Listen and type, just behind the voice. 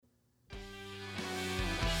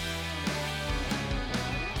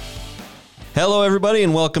Hello, everybody,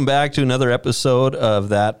 and welcome back to another episode of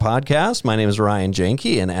That Podcast. My name is Ryan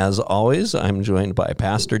Janke, and as always, I'm joined by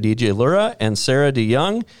Pastor DJ Lura and Sarah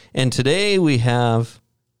DeYoung. And today we have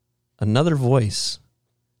another voice,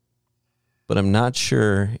 but I'm not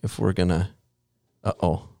sure if we're going to...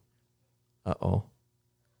 Uh-oh.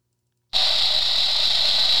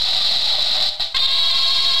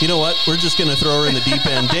 You know what? We're just going to throw her in the deep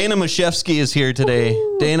end. Dana Mashevsky is here today.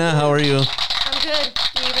 Ooh. Dana, how are you? I'm good.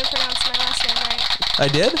 You even pronounced my last name right. I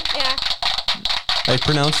did? Yeah. I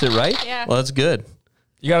pronounced it right? Yeah. Well, that's good.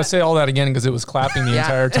 You got to say all that again because it was clapping the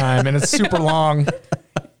entire time, and it's super long.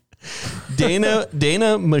 Dana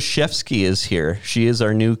Mashevsky is here. She is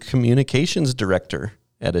our new communications director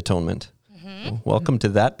at Atonement. Mm-hmm. Welcome to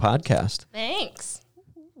That Podcast. Thanks.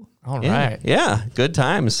 All right. Yeah, good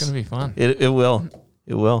times. It's going to be fun. It will.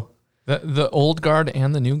 It will. The old guard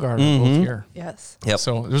and the new guard are both here. Yes. Yep.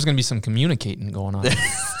 So there's going to be some communicating going on.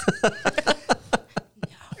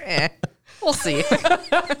 We'll see.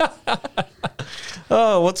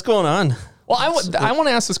 Oh, what's going on? Well, I want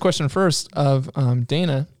to ask this question first of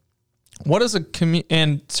Dana. What is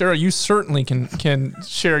and Sarah, you certainly can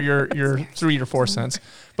share your 3 or 4 cents.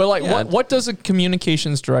 But what does a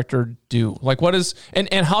communications director do? Like what is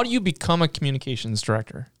and how do you become a communications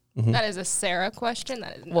director? Mm-hmm. That is a Sarah question.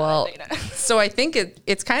 That is not a Dana. So I think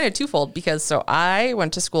it's kind of twofold because I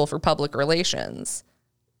went to school for public relations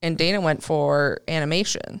and Dana went for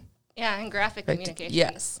animation. Yeah, and graphic communication.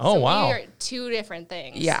 Yes. Oh, wow. We are 2 different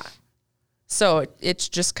things. Yeah. So it's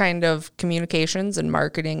just kind of communications and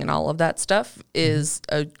marketing and all of that stuff is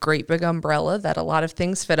a great big umbrella that a lot of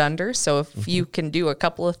things fit under. So if you can do a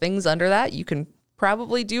couple of things under that, you can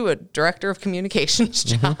probably do a director of communications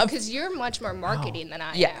job. Because you're much more marketing than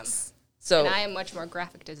I am. So and I am much more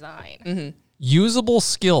graphic design. Mm-hmm. Usable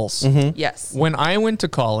skills. Mm-hmm. Yes. When I went to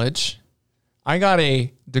college, I got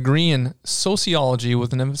a degree in sociology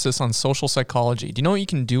with an emphasis on social psychology. Do you know what you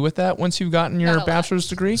can do with that once you've gotten your bachelor's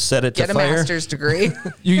degree? Set it to Get a fire. master's degree.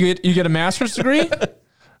 You get a master's degree,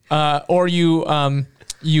 or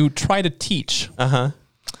you try to teach.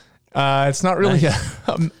 It's not really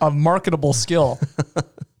a marketable skill.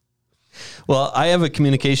 Well, I have a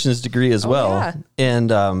communications degree as well. Yeah.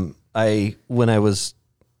 And when I was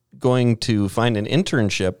going to find an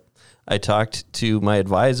internship, I talked to my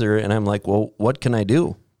advisor and I'm like, well, what can I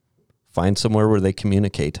do? Find somewhere where they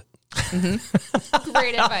communicate. Mm-hmm.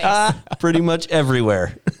 Great advice. Pretty much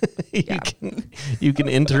everywhere. You can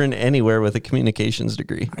intern anywhere with a communications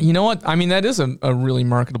degree. You know what? I mean, that is a really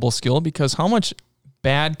marketable skill because how much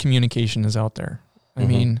bad communication is out there? I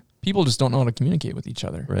mean, people just don't know how to communicate with each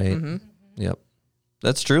other. Right. Mm-hmm. Yep.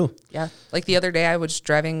 That's true. Yeah. Like the other day I was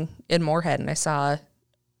driving in Moorhead and I saw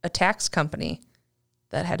a tax company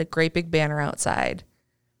that had a great big banner outside.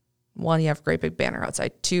 1, you have a great big banner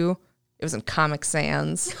outside. 2, it was in Comic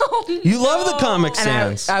Sans. You love the Comic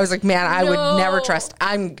And Sans. I was like, man, I would never trust.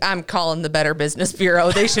 I'm calling the Better Business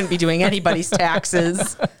Bureau. They shouldn't be doing anybody's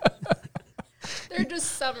taxes. There are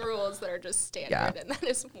just some rules that are just standard, and that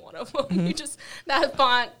is one of them. That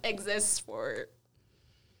font exists for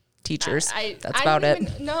Teachers. That's about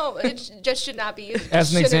it. No, it just should not be used.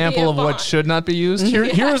 As an example of what should not be used,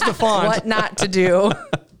 here's the font. What not to do.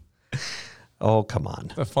 Oh, come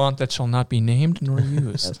on. The font that shall not be named nor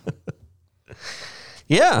used.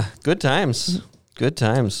 Yeah, good times. Good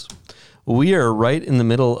times. We are right in the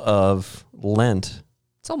middle of Lent.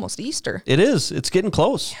 It's almost Easter. It is. It's getting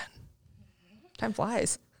close. Time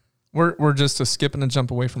flies. We're just a skip and a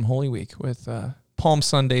jump away from Holy Week with Palm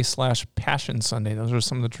Sunday / Passion Sunday. Those are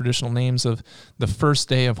some of the traditional names of the first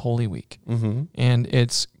day of Holy Week. Mm-hmm. And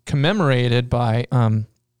it's commemorated by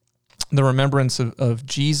the remembrance of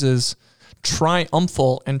Jesus'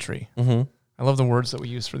 triumphal entry. Mm-hmm. I love the words that we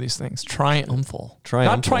use for these things. Triumphal.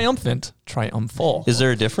 Not triumphant, triumphal. Is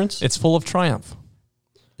there a difference? It's full of triumph.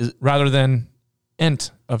 Rather than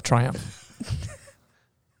ent of triumph.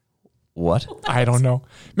 What? I don't know.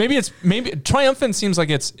 Maybe triumphant seems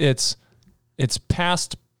like it's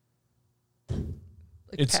past.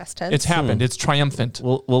 Like past tense? It's happened. It's triumphant.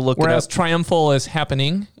 We'll look Whereas it up. triumphal is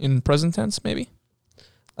happening in present tense, maybe.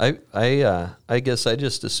 I guess I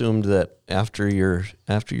just assumed that after your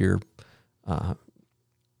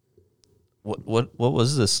what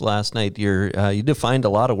was this last night? You defined a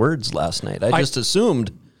lot of words last night. I just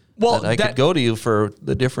assumed that I could go to you for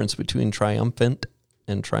the difference between triumphant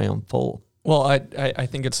and triumphal. Well, I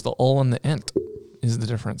think it's the ul and the ent is the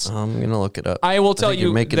difference. I'm going to look it up. I will tell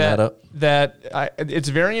you making that up. It's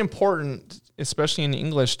very important, especially in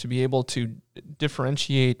English, to be able to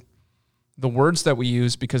differentiate the words that we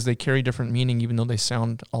use because they carry different meaning, even though they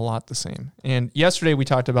sound a lot the same. And yesterday we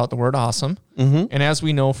talked about the word awesome. Mm-hmm. And as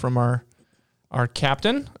we know from our our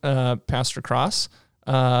captain, Pastor Cross.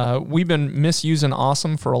 We've been misusing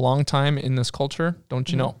awesome for a long time in this culture, don't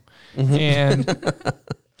you know? And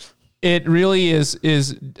it really is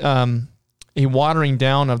a watering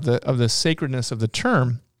down of the sacredness of the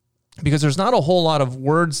term, because there's not a whole lot of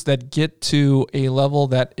words that get to a level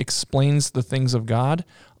that explains the things of God.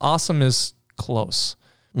 Awesome is close.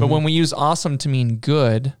 But when we use awesome to mean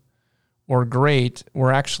good or great,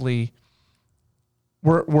 we're actually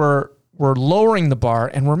we're lowering the bar,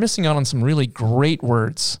 and we're missing out on some really great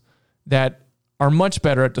words that are much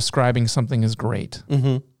better at describing something as great.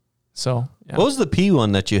 So, yeah. What was the P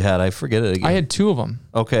one that you had? I forget it again. I had two of them.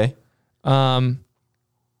 Okay.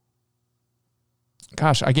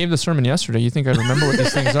 Gosh, I gave the sermon yesterday. You think I'd remember what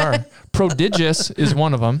these things are? Prodigious is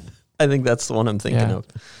one of them. I think that's the one I'm thinking of.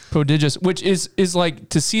 Prodigious, which is like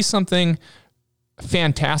to see something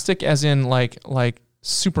fantastic, as in like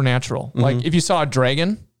supernatural. Like if you saw a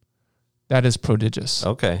dragon, that is prodigious.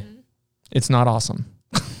 Okay. It's not awesome.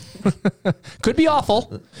 Could be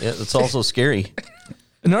awful. Yeah, it's also scary.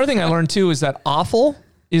 Another thing I learned too is that awful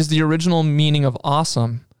is the original meaning of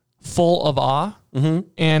awesome, full of awe.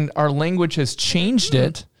 And our language has changed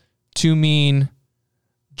it to mean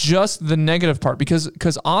just the negative part,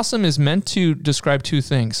 because awesome is meant to describe two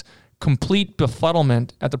things: complete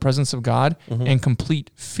befuddlement at the presence of God and complete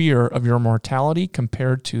fear of your mortality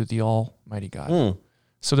compared to the Almighty God.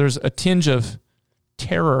 So there's a tinge of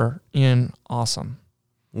terror in awesome.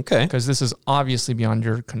 Okay. Because this is obviously beyond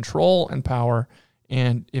your control and power.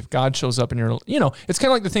 And if God shows up in your, it's kind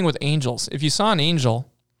of like the thing with angels. If you saw an angel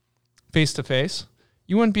face to face,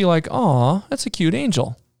 you wouldn't be like, "Oh, that's a cute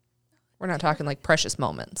angel." We're not talking like precious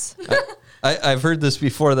moments. I've heard this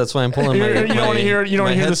before. That's why I'm pulling my You don't want to hear. You don't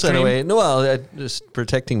want to hear the headset scream? away. No, well, just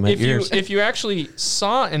protecting my ears. If you actually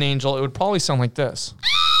saw an angel, it would probably sound like this.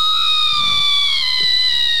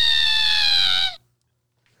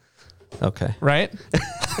 Okay. Right?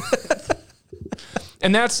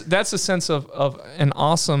 And that's a sense of an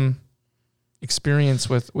awesome experience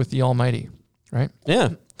with the Almighty, right? Yeah.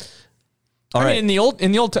 All right. In the old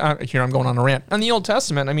here I'm going on a rant. In the Old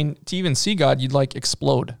Testament, I mean, to even see God, you'd like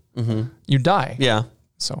explode. You die. Yeah.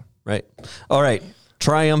 So Right. All right.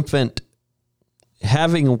 Triumphant.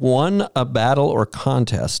 Having won a battle or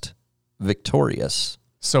contest. Victorious.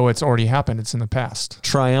 So it's already happened. It's in the past.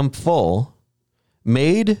 Triumphal.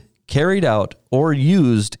 Made, carried out, or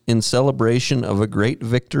used in celebration of a great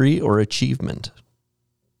victory or achievement.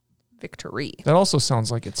 Victory. That also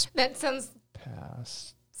sounds like it's That sounds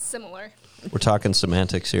past. similar. We're talking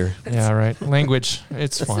semantics here. Yeah, right. Language.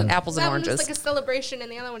 It's fun. Apples and That one's oranges. like a celebration,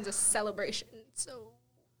 and the other one's a celebration. So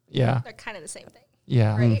Yeah. they're kind of the same thing.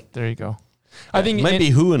 Yeah. Right. There you go. I think It might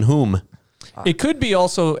be who and whom. it could be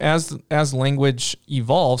also as language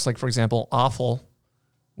evolves, like for example, awful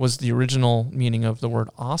was the original meaning of the word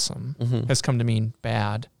awesome, has come to mean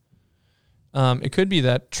bad. It could be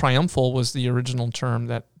that triumphal was the original term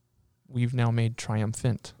that we've now made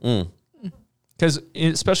triumphant. Because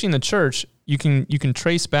especially in the church, you can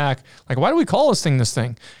trace back, like, why do we call this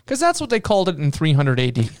thing? Because that's what they called it in 300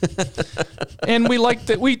 AD. And we like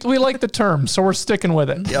the term, so we're sticking with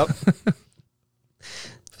it. Yep.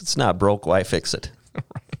 If it's not broke, why fix it?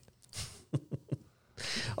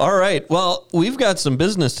 All right. Well, we've got some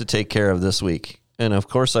business to take care of this week. And of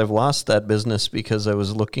course, I've lost that business because I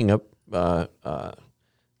was looking up,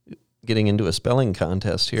 getting into a spelling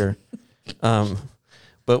contest here.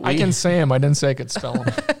 But I can say them. I didn't say I could spell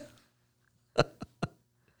them.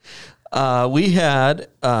 We had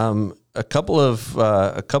a couple of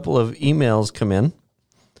emails come in.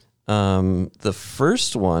 The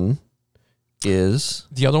first one is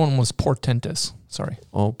The other one was portentous. Sorry.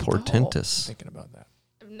 portentous. Thinking about that.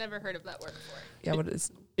 I've never heard of that word before. Yeah, what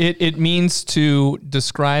is It means to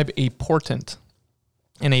describe a portent.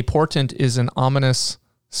 And a portent is an ominous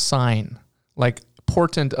sign, like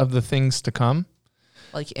portent of the things to come.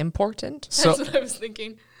 like important? So That's what I was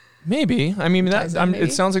thinking. maybe. I mean, Maybe.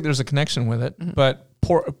 it sounds like there's a connection with it. But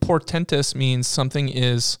portentous means something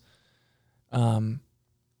is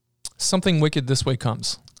something wicked this way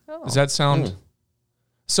comes. Oh. Does that sound?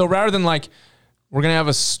 So rather than like we're gonna have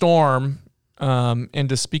a storm, and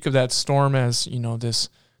to speak of that storm as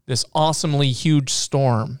this awesomely huge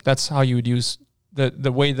storm, that's how you would use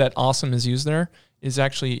the way that awesome is used there is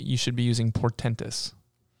actually you should be using portentous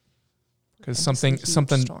because something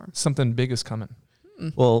big is coming.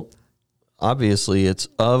 Well, obviously, it's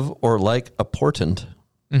of or like a portent.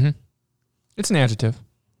 It's an adjective,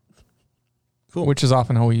 Cool. which is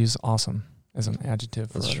often how we use awesome as an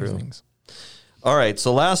adjective for That's other true. things. All right.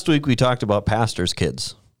 So last week we talked about pastors'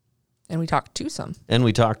 kids, And we talked to some and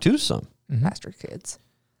we talked to some. pastor kids.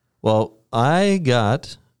 Well,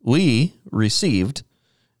 we received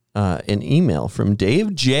an email from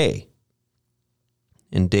Dave J.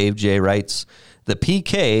 And Dave J. writes, the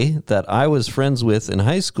PK that I was friends with in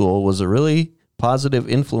high school was a really positive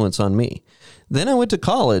influence on me. Then I went to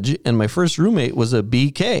college, and my first roommate was a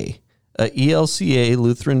BK, a ELCA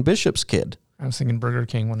Lutheran Bishop's kid. I was thinking Burger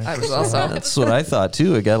King when I I first was saw also. that. That's what I thought,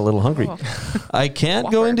 too. I got a little hungry. I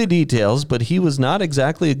can't go into details, but he was not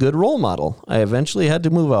exactly a good role model. I eventually had to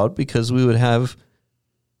move out because we would have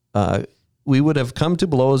come to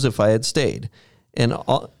blows if I had stayed. And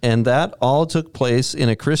that all took place in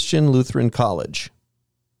a Christian Lutheran college.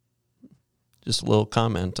 Just a little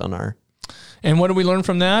comment on our... And what do we learn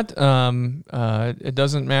from that? It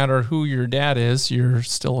doesn't matter who your dad is, you're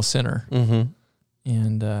still a sinner. Mm-hmm.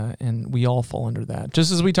 And we all fall under that.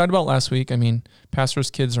 Just as we talked about last week, I mean,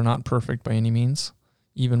 pastors' kids are not perfect by any means,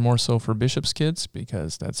 even more so for bishops' kids,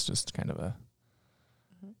 because that's just kind of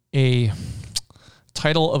a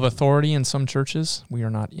title of authority in some churches. We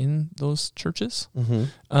are not in those churches.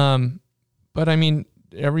 Mm-hmm. But I mean,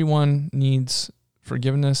 everyone needs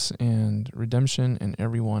forgiveness and redemption, and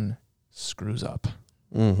everyone screws up.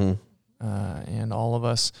 Mm-hmm. And all of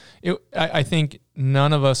us, I think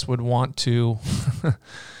none of us would want to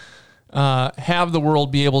have the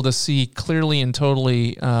world be able to see clearly and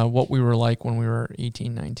totally what we were like when we were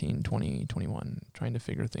 18, 19, 20, 21, trying to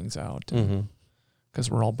figure things out.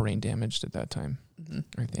 Because we're all brain damaged at that time,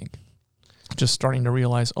 I think. Just starting to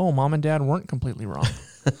realize, oh, mom and dad weren't completely wrong.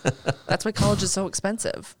 That's why college is so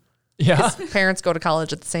expensive. Yeah. Parents go to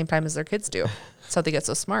college at the same time as their kids do. That's how they get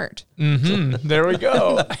so smart. Mm-hmm. There we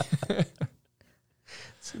go.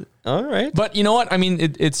 All right. But you know what? I mean,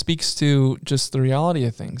 it speaks to just the reality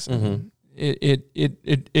of things. Mm-hmm.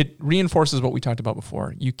 It reinforces what we talked about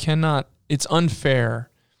before. You cannot, it's unfair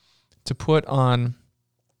to put on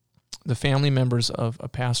the family members of a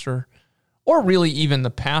pastor, or really even the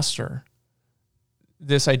pastor,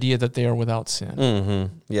 this idea that they are without sin.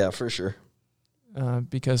 Mm-hmm. Yeah, for sure.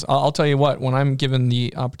 Because I'll tell you what, when I'm given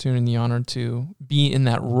the opportunity and the honor to be in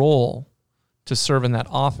that role, to serve in that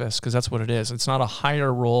office, because that's what it is. It's not a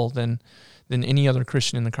higher role than any other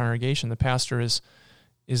Christian in the congregation. The pastor is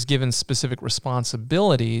given specific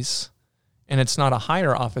responsibilities, and it's not a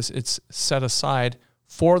higher office. It's set aside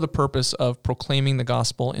for the purpose of proclaiming the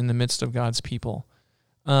gospel in the midst of God's people.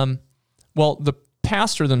 Well, the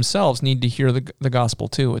pastor themselves need to hear the gospel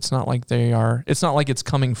too. It's not like it's not like it's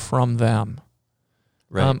coming from them.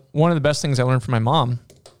 Right. One of the best things I learned from my mom,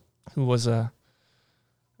 who was a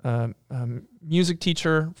music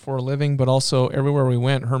teacher for a living, but also everywhere we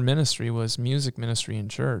went, her ministry was music ministry in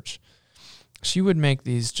church. She would make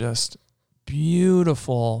these just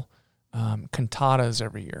beautiful cantatas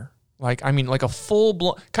every year. Like a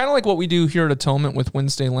full-blown, kind of like what we do here at Atonement with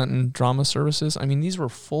Wednesday Lenten drama services. I mean, these were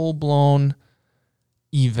full-blown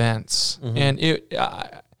events. Mm-hmm. And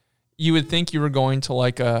you would think you were going to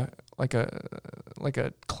like a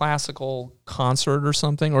classical concert or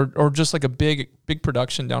something, or just like a big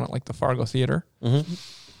production down at like the Fargo Theater. Mm-hmm.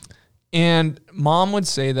 And mom would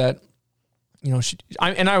say that, you know,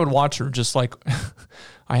 I would watch her just like,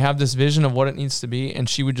 I have this vision of what it needs to be, and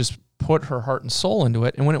she would just put her heart and soul into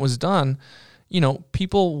it. And when it was done, you know,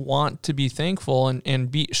 people want to be thankful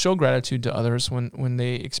and show gratitude to others when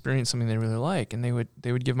they experience something they really like. And they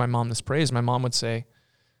would give my mom this praise. My mom would say,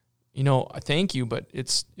 you know, thank you, but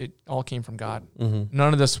it all came from God. Mm-hmm.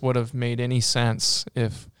 None of this would have made any sense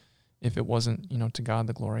if it wasn't, you know, to God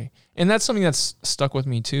the glory. And that's something that's stuck with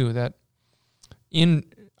me too, that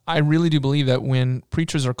I really do believe that when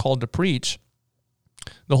preachers are called to preach,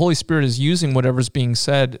 the Holy Spirit is using whatever's being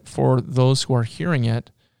said for those who are hearing it,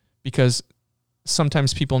 because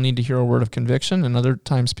sometimes people need to hear a word of conviction, and other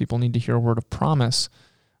times people need to hear a word of promise.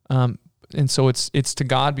 And so it's to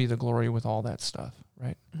God be the glory with all that stuff,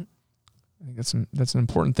 right? I think that's an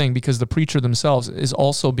important thing, because the preacher themselves is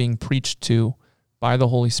also being preached to by the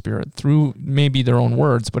Holy Spirit through maybe their own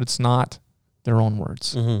words, but it's not their own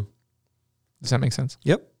words. Mm-hmm. Does that make sense?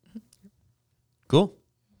 Yep. Cool.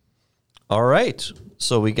 All right.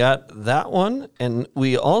 So we got that one, and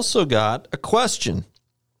we also got a question.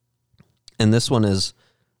 And this one is...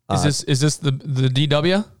 Is this the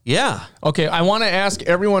DW? Yeah. Okay, I want to ask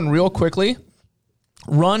everyone real quickly,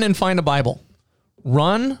 run and find a Bible.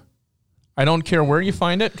 Run. I don't care where you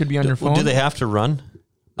find it. Could be on your phone. Do they have to run?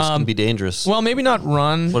 This can be dangerous. Well, maybe not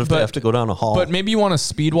run. What if they have to go down a hall? But maybe you want to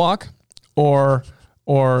speed walk, or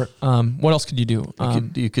what else could you do?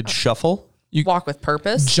 You could shuffle. You walk with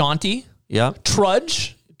purpose. Jaunty. Yeah.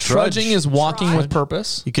 Trudge. Trudging is walking with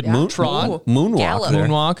purpose. You could Trot. moonwalk Gallop. there.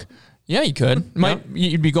 Moonwalk. Yeah, you could.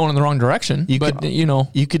 You'd be going in the wrong direction. You but could, you know,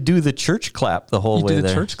 you could do the church clap the whole you way do the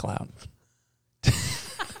there. church clap.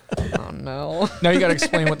 no. Now you got to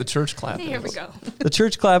explain what the church clap is. Here we go. The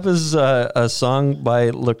church clap is a song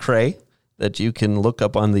by Lecrae that you can look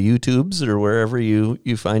up on the YouTubes or wherever you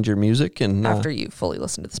find your music. And After you fully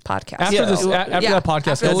listen to this podcast. After that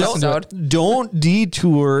podcast, after go this listen to it. episode. don't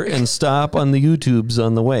detour and stop on the YouTubes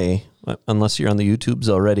on the way. Unless you're on the YouTubes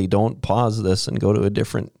already, don't pause this and go to a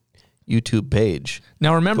different YouTube page.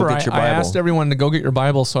 Now remember, Go get your I Bible. asked everyone to go get your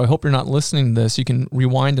Bible, so I hope you're not listening to this. You can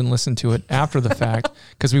rewind and listen to it after the fact,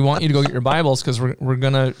 because we want you to go get your Bibles, because we're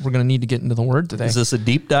gonna need to get into the Word today. Is this a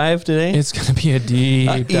deep dive today? It's gonna be a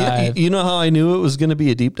deep dive. You know how I knew it was going to be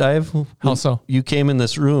a deep dive? How so? You came in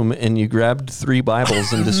this room and you grabbed 3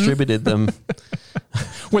 Bibles and distributed them.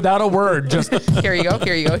 Without a word, just Here you go.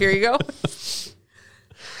 Here you go. Here you go.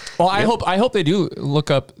 well. I hope they do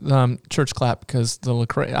look up church clap, because the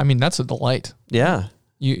Lecrae. I mean, that's a delight. Yeah.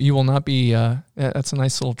 You will not be. That's a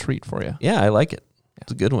nice little treat for you. Yeah, I like it.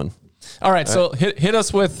 It's a good one. All right, so hit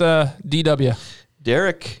us with DW.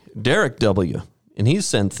 Derek W. And he's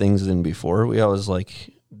sent things in before. We always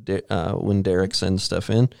like when Derek sends stuff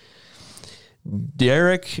in.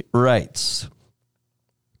 Derek writes,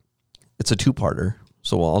 it's a 2-parter,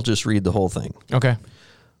 so I'll just read the whole thing. Okay.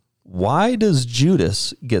 Why does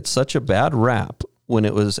Judas get such a bad rap when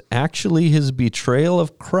it was actually his betrayal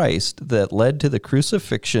of Christ that led to the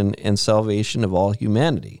crucifixion and salvation of all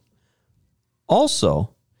humanity?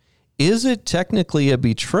 Also, is it technically a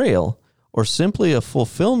betrayal or simply a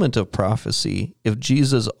fulfillment of prophecy if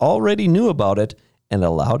Jesus already knew about it and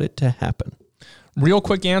allowed it to happen? Real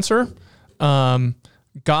quick answer.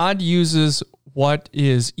 God uses what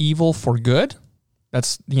is evil for good.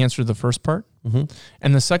 That's the answer to the first part. Mm-hmm.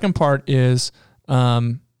 And the second part is,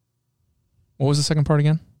 what was the second part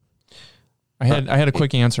again? I had a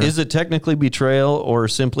quick answer. Is it technically betrayal or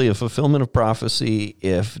simply a fulfillment of prophecy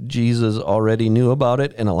if Jesus already knew about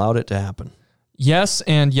it and allowed it to happen? Yes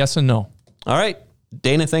and no. All right.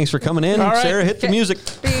 Dana, thanks for coming in. All right. Sarah, hit the music.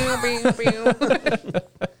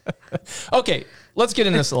 Okay, let's get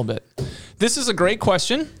into this a little bit. This is a great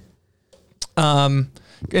question. And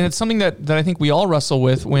it's something that I think we all wrestle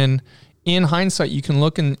with when, in hindsight, you can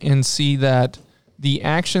look and see that the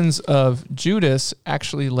actions of Judas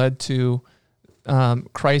actually led to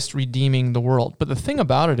Christ redeeming the world. But the thing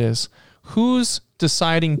about it is, who's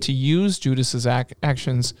deciding to use Judas's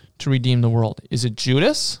actions to redeem the world? Is it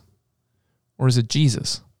Judas or is it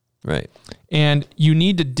Jesus? Right. And you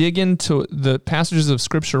need to dig into the passages of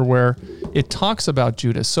Scripture where it talks about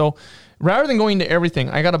Judas. So rather than going into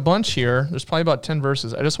everything, I got a bunch here. There's probably about 10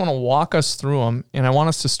 verses. I just want to walk us through them, and I want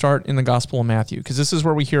us to start in the Gospel of Matthew, because this is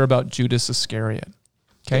where we hear about Judas Iscariot.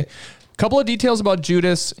 Okay? A couple of details about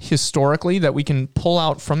Judas historically that we can pull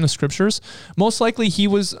out from the Scriptures. Most likely he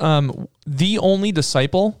was the only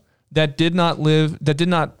disciple that did not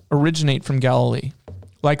originate from Galilee.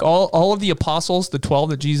 Like all of the apostles, the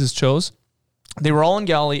 12 that Jesus chose, they were all in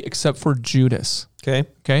Galilee except for Judas.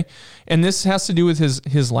 Okay. And this has to do with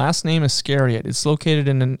his last name, Iscariot. It's located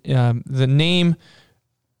in the name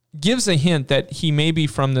gives a hint that he may be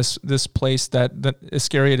from this place that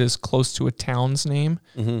Iscariot is close to a town's name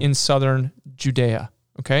in southern Judea.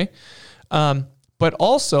 Okay. But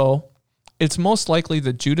also, it's most likely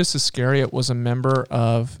that Judas Iscariot was a member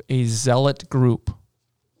of a zealot group.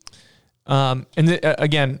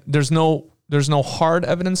 Again, there's no hard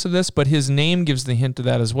evidence of this, but his name gives the hint to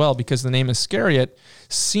that as well, because the name Iscariot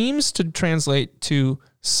seems to translate to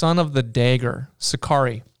son of the dagger,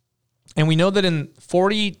 Sicarii. And we know that in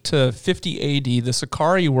 40 to 50 AD, the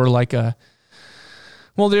Sicarii were they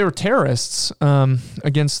were terrorists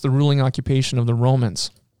against the ruling occupation of the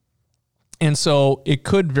Romans. And so it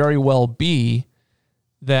could very well be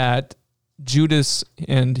that Judas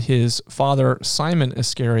and his father, Simon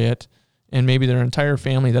Iscariot, and maybe their entire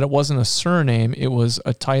family, that it wasn't a surname, it was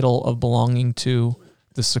a title of belonging to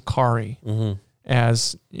the Sicarii,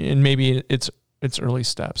 and maybe it's early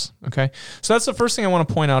steps, okay? So that's the first thing I want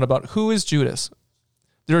to point out about who is Judas.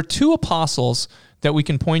 There are 2 apostles that we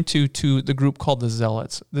can point to the group called the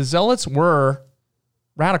Zealots. The Zealots were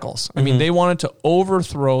radicals. I mean, they wanted to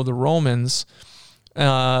overthrow the Romans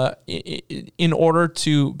in order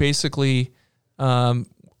to basically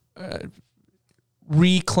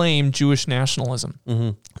reclaim Jewish nationalism.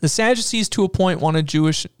 The Sadducees, to a point, wanted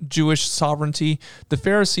Jewish sovereignty. The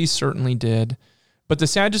Pharisees certainly did, but the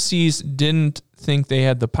Sadducees didn't think they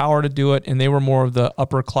had the power to do it, and they were more of the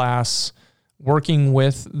upper class, working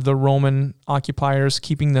with the Roman occupiers,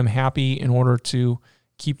 keeping them happy in order to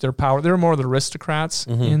keep their power. They were more of the aristocrats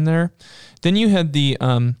in there. Then you had the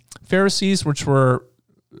Pharisees, which were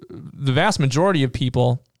the vast majority of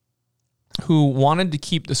people who wanted to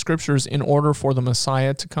keep the Scriptures in order for the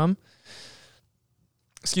Messiah to come.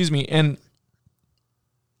 and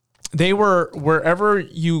they were, wherever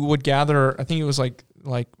you would gather, I think it was like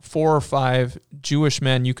 4 or 5 Jewish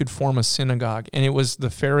men, you could form a synagogue. And it was the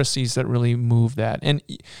Pharisees that really moved that. And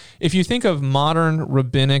if you think of modern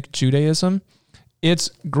rabbinic Judaism, its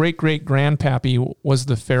great-great-grandpappy was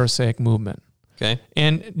the Pharisaic movement. Okay.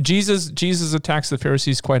 And Jesus attacks the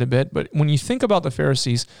Pharisees quite a bit. But when you think about the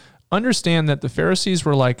Pharisees, understand that the Pharisees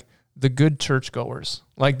were like the good churchgoers.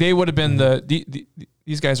 Like they would have been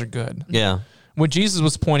these guys are good. Yeah. What Jesus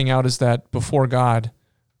was pointing out is that before God,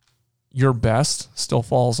 your best still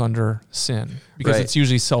falls under sin because Right. it's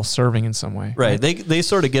usually self-serving in some way. Right. They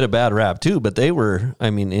sort of get a bad rap too, but they were, I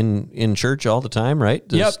mean, in church all the time, right?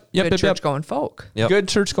 Just- Good church-going folk. Yep. Good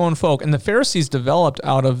church-going folk. And the Pharisees developed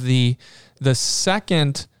out of the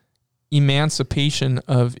second emancipation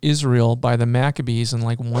of Israel by the Maccabees in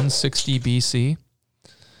like 160 BC.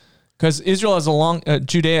 Because Israel has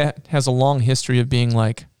Judea has a long history of being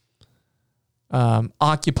like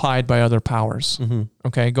occupied by other powers. Mm-hmm.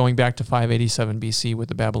 Okay, going back to 587 BC with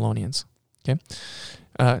the Babylonians. Okay,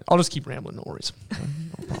 I'll just keep rambling. No worries.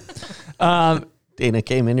 No problem. Dana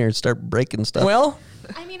came in here and started breaking stuff. Well,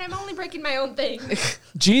 I mean, I'm only breaking my own thing.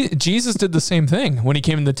 Jesus did the same thing when he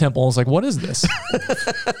came in the temple. I was like, "What is this?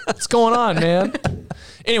 What's going on, man?"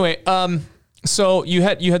 Anyway, so you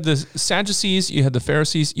had the Sadducees, you had the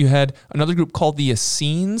Pharisees, you had another group called the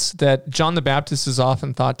Essenes that John the Baptist is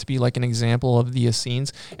often thought to be like an example of the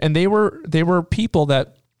Essenes, and they were people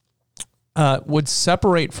that would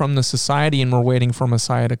separate from the society and were waiting for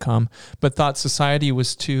Messiah to come, but thought society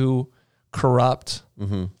was too corrupt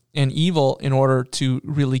and evil in order to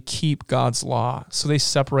really keep God's law. So they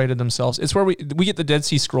separated themselves. It's where we get the Dead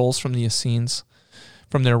Sea Scrolls from the Essenes,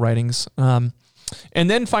 from their writings. And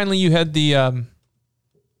then finally you had I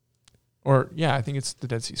think it's the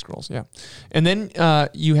Dead Sea Scrolls, yeah. And then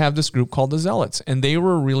you have this group called the Zealots, and they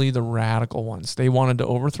were really the radical ones. They wanted to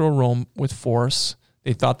overthrow Rome with force.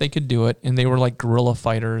 They thought they could do it, and they were like guerrilla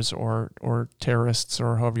fighters or terrorists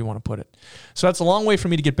or however you want to put it. So that's a long way for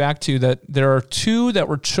me to get back to that. There are 2 that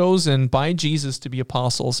were chosen by Jesus to be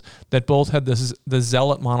apostles that both had the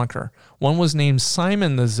Zealot moniker. One was named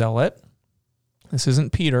Simon the Zealot. This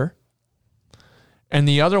isn't Peter. And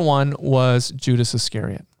the other one was Judas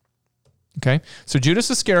Iscariot. Okay? So Judas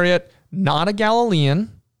Iscariot, not a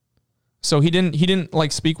Galilean. So he didn't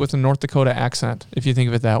like speak with a North Dakota accent, if you think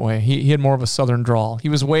of it that way. He had more of a southern drawl. He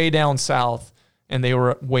was way down south and they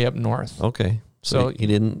were way up north. Okay. So he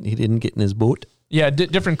didn't get in his boat. Yeah,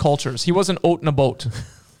 different cultures. He wasn't out in a boat.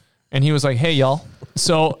 And he was like, "Hey, y'all."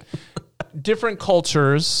 So different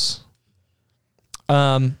cultures,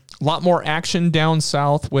 a lot more action down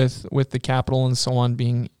south with the capital and so on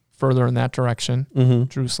being further in that direction,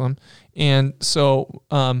 Jerusalem. And so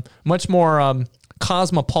much more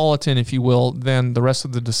cosmopolitan, if you will, than the rest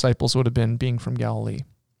of the disciples would have been being from Galilee.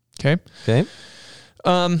 Okay? Okay.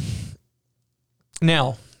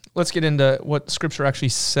 Now, let's get into what Scripture actually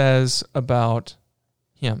says about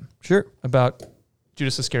him. Sure. About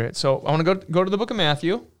Judas Iscariot. So I want to go to the book of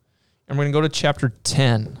Matthew, and we're going to go to chapter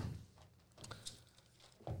 10.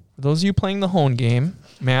 For those of you playing the home game,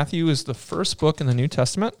 Matthew is the first book in the New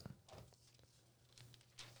Testament.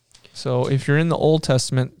 So if you're in the Old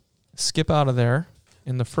Testament, skip out of there.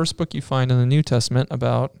 In the first book you find in the New Testament,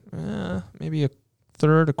 about maybe a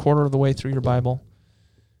quarter of the way through your Bible,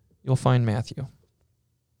 you'll find Matthew.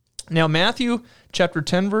 Now, Matthew chapter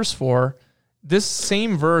 10, verse 4, this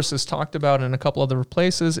same verse is talked about in a couple other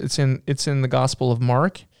places. It's in the Gospel of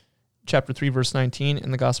Mark, chapter 3, verse 19,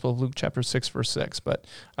 and the Gospel of Luke, chapter 6, verse 6. But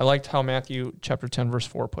I liked how Matthew chapter 10, verse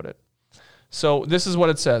 4 put it. So this is what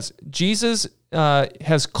it says. Jesus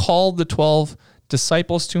has called the 12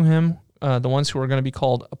 disciples to him, the ones who are going to be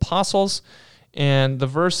called apostles. And the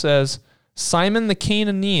verse says, Simon the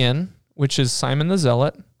Cananean, which is Simon the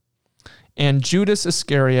Zealot, and Judas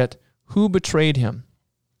Iscariot, who betrayed him.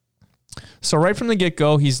 So right from the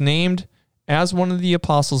get-go, he's named as one of the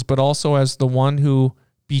apostles, but also as the one who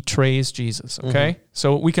betrays Jesus, okay?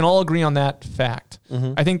 So we can all agree on that fact.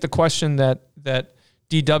 I think the question that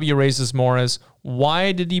DW raises more is,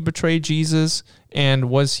 why did he betray Jesus, and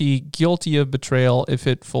was he guilty of betrayal if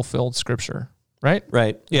it fulfilled Scripture, right?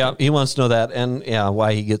 Right. Yeah, he wants to know that, and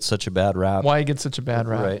why he gets such a bad rap. Why he gets such a bad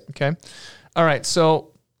rap, Right. okay? All right, so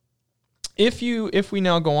if we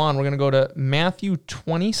now go on, we're going to go to Matthew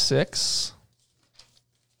 26,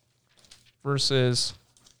 verses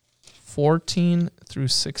 14 through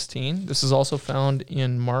 16. This is also found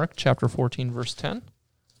in Mark chapter 14, verse 10.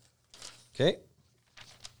 Okay.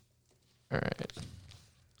 All right.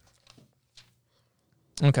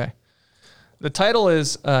 Okay. The title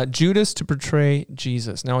is Judas to Betray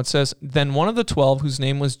Jesus. Now it says, Then one of the 12, whose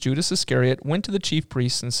name was Judas Iscariot, went to the chief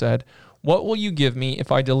priests and said, What will you give me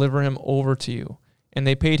if I deliver him over to you? And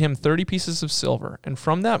they paid him 30 pieces of silver. And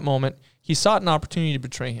from that moment, he sought an opportunity to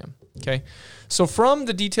betray him. Okay? So from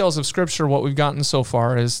the details of Scripture, what we've gotten so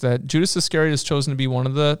far is that Judas Iscariot is chosen to be one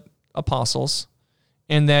of the apostles,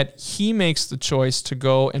 and that he makes the choice to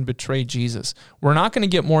go and betray Jesus. We're not going to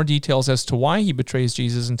get more details as to why he betrays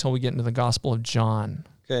Jesus until we get into the Gospel of John.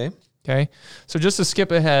 Okay? So just to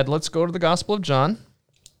skip ahead, let's go to the Gospel of John.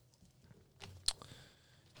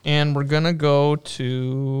 And we're going to go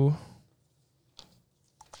to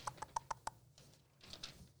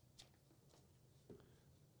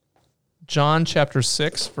John chapter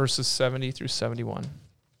 6, verses 70 through 71.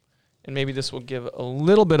 And maybe this will give a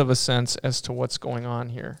little bit of a sense as to what's going on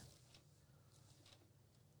here.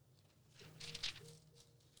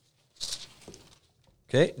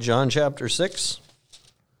 Okay, John chapter 6.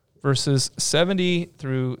 Verses 70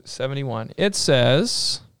 through 71. It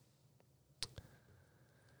says,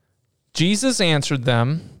 Jesus answered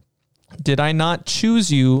them, Did I not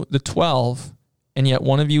choose you, the 12, and yet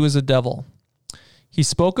one of you is a devil? He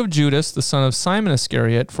spoke of Judas, the son of Simon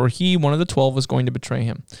Iscariot, for he, one of the 12, was going to betray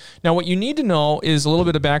him. Now, what you need to know is a little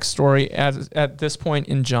bit of backstory at this point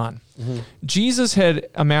in John. Mm-hmm. Jesus had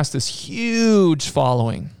amassed this huge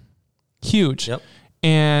following. Huge. Yep.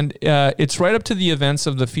 And it's right up to the events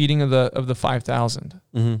of the feeding of the 5,000.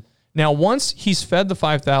 Mm-hmm. Now, once he's fed the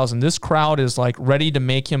 5,000, this crowd is like ready to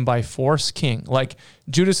make him by force king. Like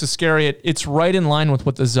Judas Iscariot, it's right in line with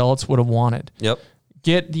what the Zealots would have wanted. Yep.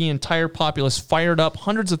 Get the entire populace fired up,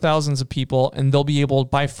 hundreds of thousands of people, and they'll be able,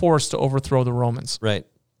 by force, to overthrow the Romans. Right.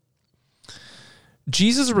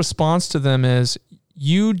 Jesus' response to them is,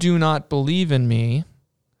 you do not believe in me.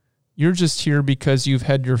 You're just here because you've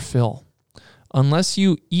had your fill. Unless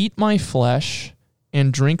you eat my flesh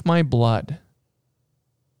and drink my blood,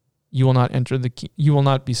 you will not you will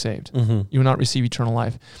not be saved. Mm-hmm. You will not receive eternal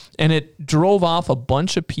life. And it drove off a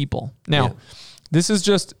bunch of people. Now, This is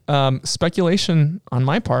just speculation on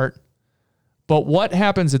my part, but what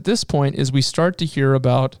happens at this point is we start to hear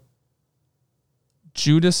about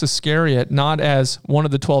Judas Iscariot, not as one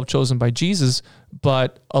of the 12 chosen by Jesus,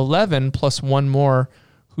 but 11 plus one more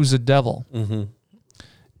who's a devil. Mm-hmm.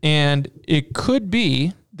 And it could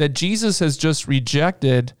be that Jesus has just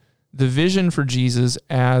rejected the vision for Jesus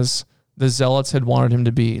as the Zealots had wanted him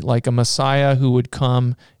to be, like a Messiah who would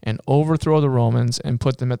come and overthrow the Romans and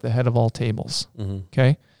put them at the head of all tables. Mm-hmm.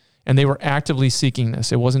 Okay? And they were actively seeking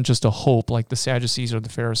this. It wasn't just a hope like the Sadducees or the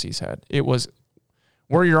Pharisees had. It was,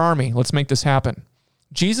 we're your army. Let's make this happen.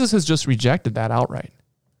 Jesus has just rejected that outright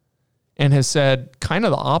and has said kind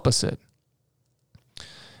of the opposite.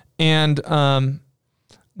 And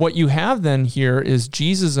what you have then here is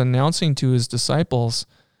Jesus announcing to his disciples,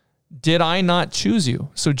 did I not choose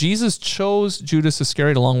you? So Jesus chose Judas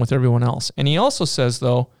Iscariot along with everyone else. And he also says,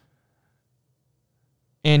 though,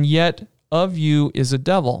 and yet of you is a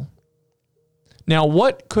devil. Now,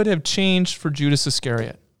 what could have changed for Judas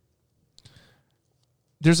Iscariot?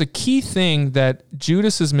 There's a key thing that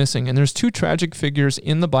Judas is missing, and there's two tragic figures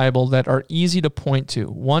in the Bible that are easy to point to.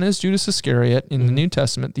 One is Judas Iscariot in the New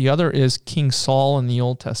Testament. The other is King Saul in the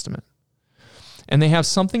Old Testament. And they have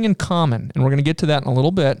something in common, and we're going to get to that in a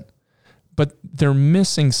little bit. But they're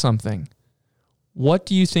missing something. What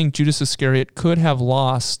do you think Judas Iscariot could have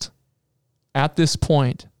lost at this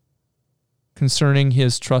point concerning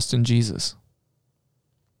his trust in Jesus?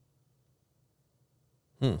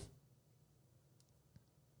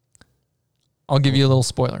 I'll give you a little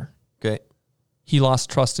spoiler. Okay. He lost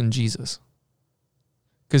trust in Jesus.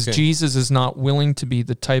 Because Jesus is not willing to be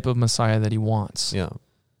the type of Messiah that he wants. Yeah.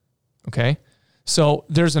 Okay? So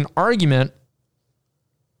there's an argument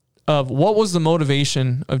of what was the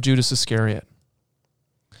motivation of Judas Iscariot.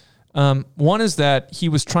 One is that he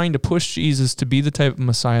was trying to push Jesus to be the type of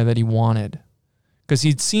Messiah that he wanted. Because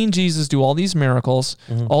he'd seen Jesus do all these miracles,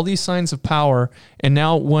 all these signs of power, and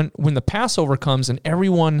now when the Passover comes and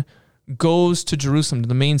everyone goes to Jerusalem, to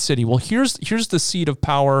the main city, well, here's the seat of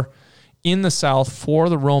power in the south for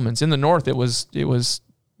the Romans. In the north, it was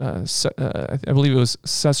I believe it was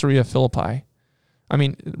Caesarea Philippi. I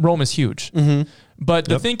mean, Rome is huge. Mm-hmm. But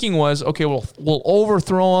the thinking was, okay, we'll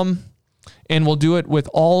overthrow them, and we'll do it with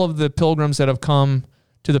all of the pilgrims that have come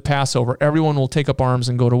to the Passover. Everyone will take up arms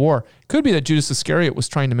and go to war. Could be that Judas Iscariot was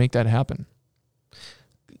trying to make that happen.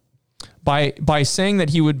 By saying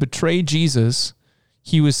that he would betray Jesus,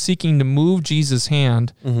 he was seeking to move Jesus'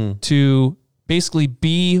 hand to basically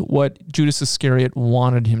be what Judas Iscariot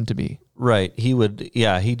wanted him to be. Right.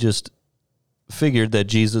 He just figured that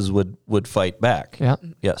Jesus would fight back. Yeah.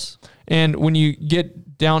 Yes. And when you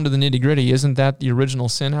get down to the nitty-gritty, isn't that the original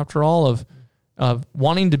sin after all of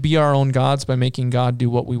wanting to be our own gods by making God do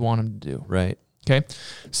what we want him to do? Right. Okay.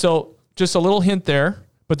 So just a little hint there,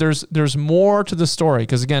 but there's more to the story,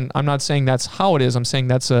 because again, I'm not saying that's how it is. I'm saying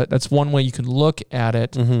that's one way you could look at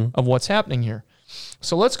it of what's happening here.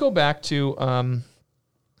 So let's go back to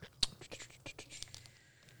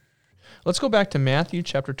Matthew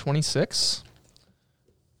chapter 26,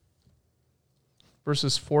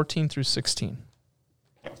 verses 14 through 16.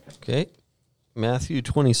 Okay. Matthew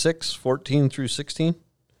 26, 14 through 16.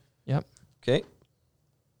 Yep. Okay.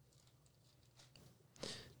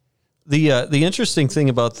 The interesting thing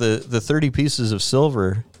about the 30 pieces of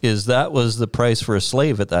silver is that was the price for a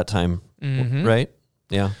slave at that time, right?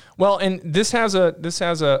 Yeah. Well, and this has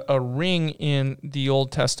a ring in the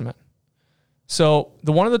Old Testament. So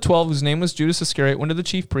the one of the 12, whose name was Judas Iscariot, went to the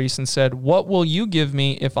chief priests and said, "What will you give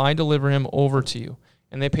me if I deliver him over to you?"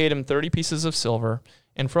 And they paid him 30 pieces of silver.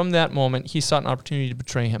 And from that moment, he sought an opportunity to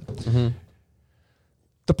betray him.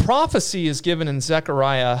 The prophecy is given in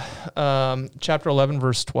Zechariah chapter 11,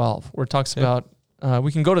 verse 12, where it talks about,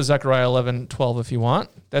 we can go to Zechariah 11, 12 if you want.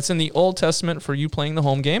 That's in the Old Testament for you playing the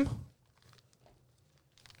home game.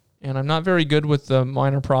 And I'm not very good with the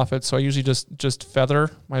minor prophets, so I usually just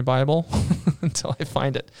feather my Bible until I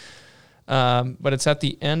find it. But it's at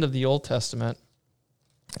the end of the Old Testament.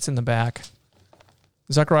 It's in the back.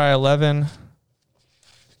 Zechariah 11,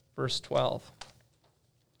 verse 12.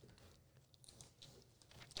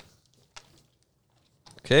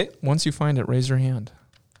 Okay. Once you find it, raise your hand.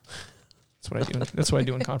 That's what I do. That's what I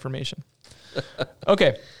do in confirmation.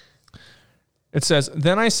 Okay. It says,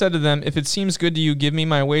 "Then I said to them, if it seems good to you, give me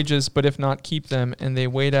my wages, but if not, keep them. And they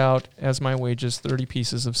weighed out as my wages 30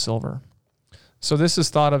 pieces of silver." So this is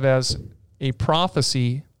thought of as a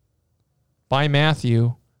prophecy by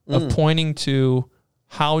Matthew of pointing to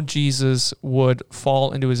how Jesus would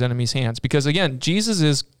fall into his enemy's hands. Because again, Jesus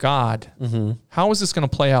is God. How is this going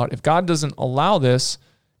to play out? If God doesn't allow this,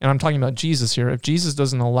 and I'm talking about Jesus here, if Jesus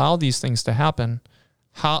doesn't allow these things to happen,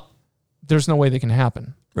 there's no way they can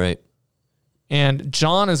happen. Right. And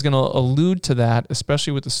John is going to allude to that,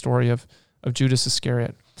 especially with the story of Judas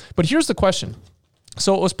Iscariot. But here's the question.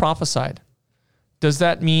 So it was prophesied. Does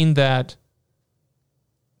that mean that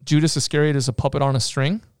Judas Iscariot is a puppet on a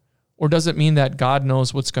string? Or does it mean that God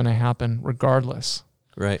knows what's going to happen regardless?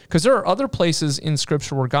 Right. Because there are other places in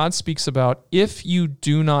Scripture where God speaks about, if you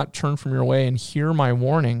do not turn from your way and hear my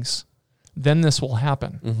warnings, then this will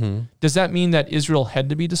happen. Does that mean that Israel had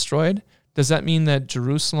to be destroyed? Does that mean that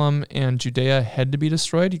Jerusalem and Judea had to be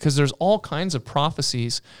destroyed? Because there's all kinds of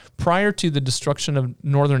prophecies prior to the destruction of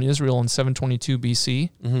northern Israel in 722 BC,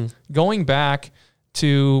 going back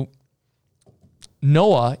to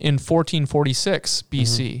Noah in 1446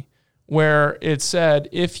 BC, where it said,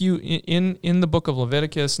 if you, in the book of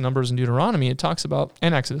Leviticus, Numbers, and Deuteronomy, it talks about,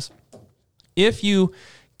 and Exodus, if you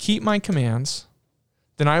keep my commands,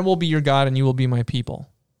 then I will be your God and you will be my people.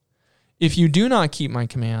 If you do not keep my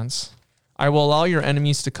commands, I will allow your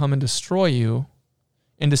enemies to come and destroy you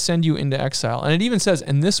and to send you into exile. And it even says,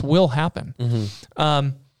 and this will happen.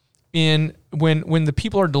 When the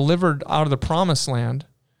people are delivered out of the promised land,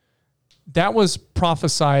 that was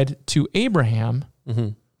prophesied to Abraham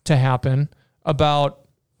to happen about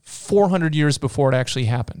 400 years before it actually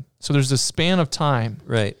happened. So there's this span of time.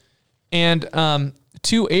 Right. And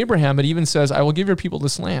to Abraham, it even says, I will give your people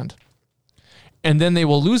this land. And then they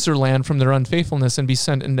will lose their land from their unfaithfulness and be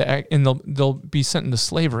sent into, and they'll be sent into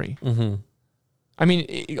slavery. I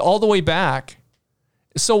mean, all the way back.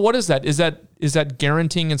 So what is that? Is that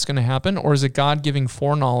guaranteeing it's going to happen, or is it God giving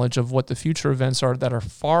foreknowledge of what the future events are that are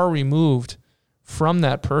far removed from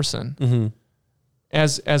that person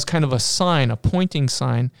as kind of a sign, a pointing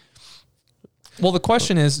sign? Well, the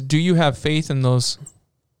question is, do you have faith in those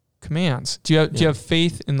commands? Do you have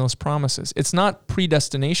faith in those promises? It's not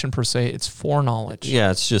predestination per se, it's foreknowledge.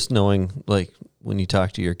 Yeah, it's just knowing, like when you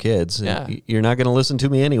talk to your kids, you're not going to listen to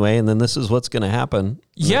me anyway, and then this is what's going to happen.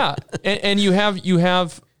 Yeah. and you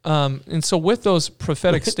have and so with those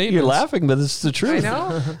prophetic statements, you're laughing, but it's the truth. I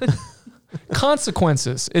know.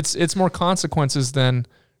 Consequences. It's more consequences than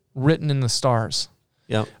written in the stars.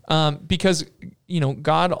 Yeah. Because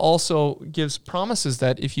God also gives promises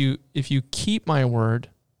that if you keep my word,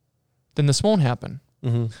 then this won't happen.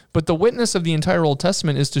 But the witness of the entire Old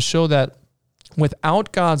Testament is to show that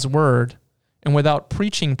without God's word and without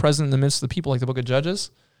preaching present in the midst of the people, like the book of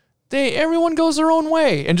Judges, everyone goes their own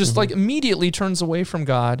way and just like immediately turns away from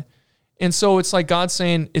God. And so it's like God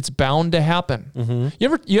saying it's bound to happen.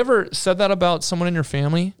 You ever said that about someone in your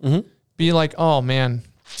family? Be like, oh man,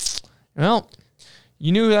 well,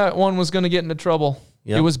 You knew that one was going to get into trouble.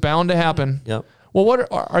 Yep. It was bound to happen. Yep. Well, what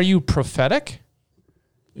are you prophetic?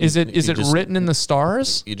 Is it just- written in the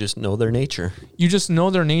stars? You just know their nature. You just know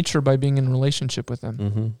their nature by being in relationship with them.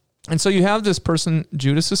 Mm-hmm. And so you have this person,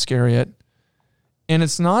 Judas Iscariot, and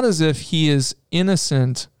it's not as if he is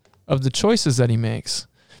innocent of the choices that he makes,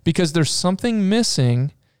 because there's something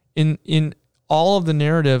missing in all of the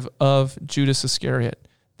narrative of Judas Iscariot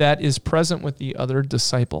that is present with the other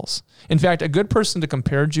disciples. In fact, a good person to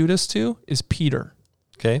compare Judas to is Peter.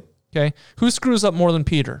 Okay. Okay. Who screws up more than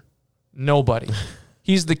Peter? Nobody.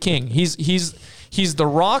 He's the king. He's the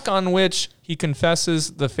rock on which he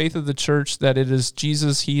confesses the faith of the church, that it is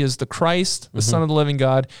Jesus. He is the Christ, the Son of the living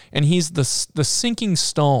God. And he's the sinking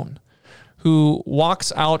stone who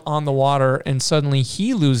walks out on the water, and suddenly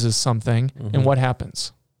he loses something. And what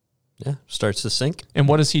happens? Yeah. Starts to sink. And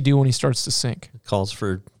what does he do when he starts to sink? Calls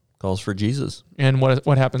for Jesus. And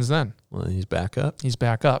what happens then? Well, he's back up. He's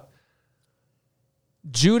back up.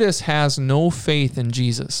 Judas has no faith in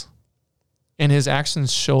Jesus, and his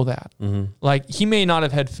actions show that. Mm-hmm. Like, he may not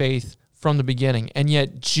have had faith from the beginning, and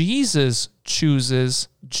yet Jesus chooses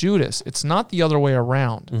Judas. It's not the other way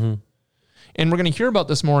around. Mm-hmm. And we're going to hear about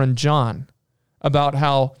this more in John, about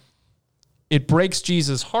how it breaks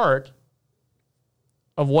Jesus' heart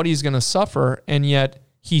of what he's going to suffer, and yet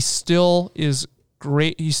he still is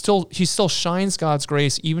great. He still shines God's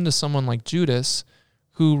grace even to someone like Judas,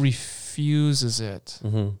 who refuses it.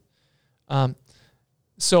 Mm-hmm.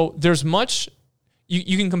 So there's much,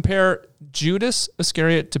 you can compare Judas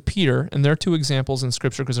Iscariot to Peter, and they're two examples in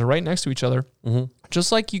Scripture because they're right next to each other,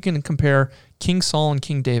 just like you can compare King Saul and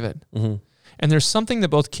King David. Mm-hmm. And there's something that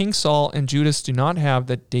both King Saul and Judas do not have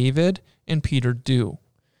that David and Peter do.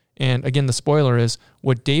 And again, the spoiler is,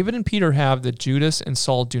 what David and Peter have that Judas and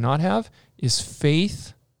Saul do not have is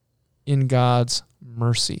faith in God's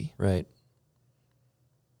mercy. Right.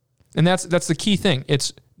 And that's the key thing.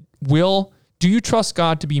 It's, do you trust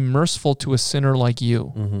God to be merciful to a sinner like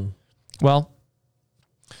you? Mm-hmm. Well,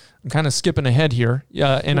 I'm kind of skipping ahead here,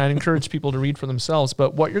 and I'd encourage people to read for themselves.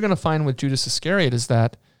 But what you're going to find with Judas Iscariot is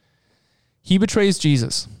that he betrays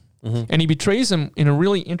Jesus, and he betrays him in a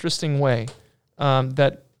really interesting way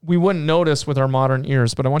that we wouldn't notice with our modern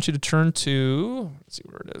ears. But I want you to turn to, let's see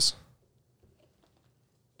where it is.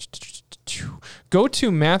 Go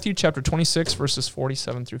to Matthew chapter 26, verses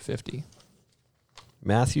 47 through 50.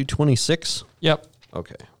 Matthew 26. Yep.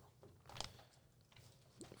 Okay.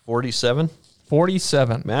 47.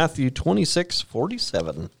 47. Matthew 26,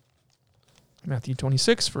 47. Matthew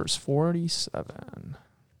 26, verse 47.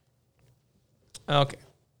 Okay.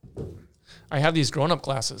 I have these grown-up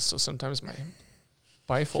glasses, so sometimes my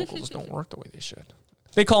bifocals don't work the way they should.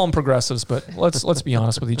 They call them progressives, but let's be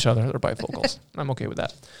honest with each other. They're bifocals. I'm okay with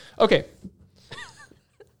that. Okay.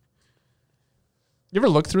 You ever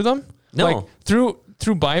look through them? No. Like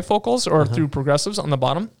through bifocals or through progressives on the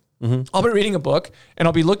bottom? Mm-hmm. I'll be reading a book, and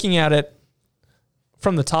I'll be looking at it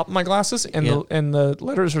from the top of my glasses, and the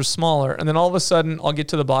letters are smaller. And then all of a sudden, I'll get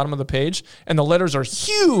to the bottom of the page, and the letters are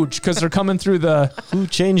huge because they're coming through the... Who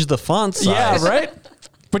changed the font size? Yeah, right?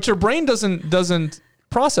 But your brain doesn't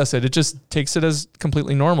process it. It just takes it as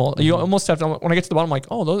completely normal. You almost have to... When I get to the bottom, I'm like,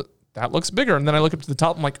 oh, that looks bigger. And then I look up to the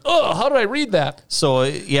top, I'm like, oh, how did I read that? So,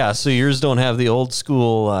 so yours don't have the old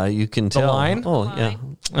school, you can tell. line? Oh, The yeah.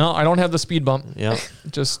 line. No, I don't have the speed bump. Yeah.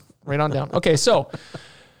 Just right on down. Okay, so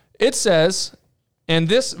it says, and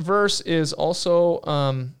this verse is also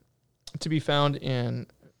to be found in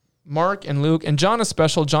Mark and Luke, and John is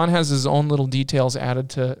special. John has his own little details added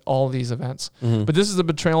to all of these events. But this is the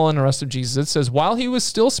betrayal and arrest of Jesus. It says, while he was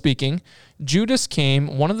still speaking, Judas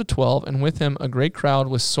came, one of the 12, and with him a great crowd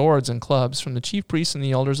with swords and clubs from the chief priests and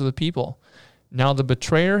the elders of the people. Now the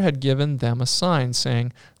betrayer had given them a sign,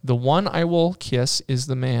 saying, the one I will kiss is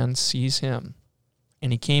the man, seize him.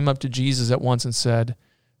 And he came up to Jesus at once and said,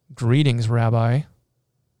 greetings, Rabbi.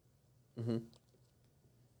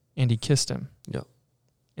 And he kissed him. Yeah.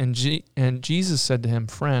 And Jesus said to him,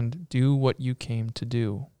 friend, do what you came to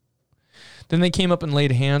do. Then they came up and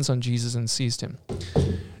laid hands on Jesus and seized him.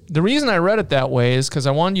 The reason I read it that way is because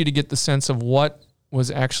I wanted you to get the sense of what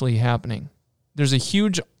was actually happening. There's a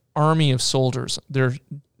huge army of soldiers.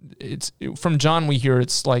 From John we hear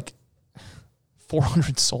it's like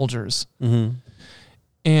 400 soldiers. Mm-hmm.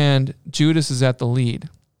 And Judas is at the lead.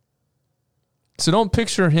 So don't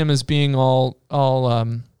picture him as being all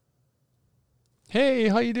hey,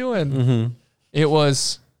 how you doing? Mm-hmm. It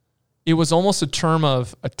was almost a term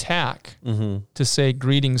of attack to say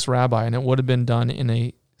greetings, Rabbi, and it would have been done in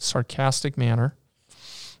a sarcastic manner.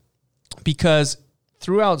 Because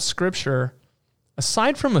throughout Scripture,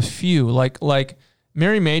 aside from a few, like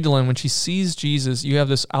Mary Magdalene, when she sees Jesus, you have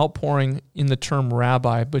this outpouring in the term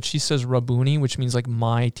rabbi, but she says Rabboni, which means like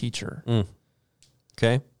my teacher.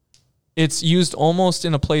 Okay. It's used almost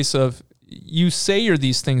in a place of, you say you're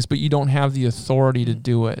these things, but you don't have the authority to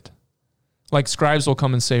do it. Like scribes will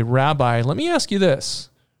come and say, Rabbi, let me ask you this.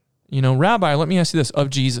 Rabbi, let me ask you this of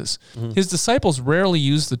Jesus. His disciples rarely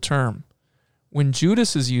use the term. When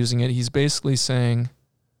Judas is using it, he's basically saying,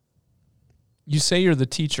 you say you're the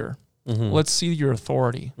teacher. Let's see your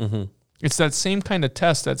authority. It's that same kind of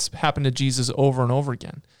test that's happened to Jesus over and over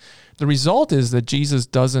again. The result is that Jesus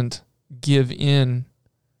doesn't give in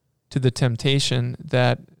to the temptation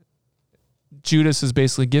that Judas is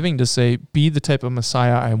basically giving to say, be the type of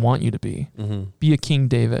Messiah I want you to be. Be a King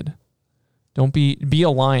David. Don't be a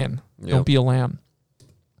lion. Yep. Don't be a lamb.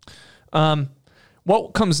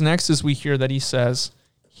 What comes next is we hear that he says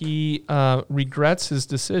he regrets his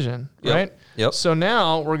decision, right? Yep. So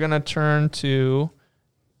now we're going to turn to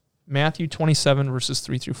Matthew 27, verses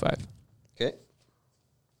 3 through 5. Okay.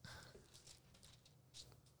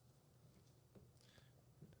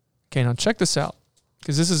 Okay, now check this out,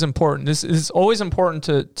 because this is important. This is always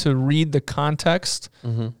important to read the context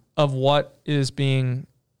of what is being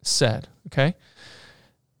said, okay?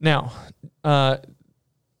 Now,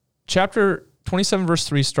 chapter 27, verse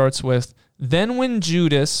 3 starts with, then when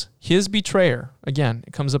Judas, his betrayer, again,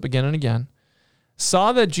 it comes up again and again,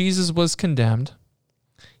 saw that Jesus was condemned,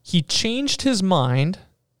 he changed his mind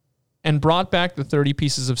and brought back the 30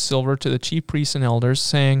 pieces of silver to the chief priests and elders,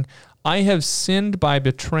 saying, I have sinned by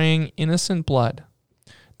betraying innocent blood.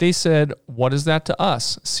 They said, what is that to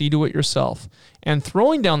us? See to it yourself. And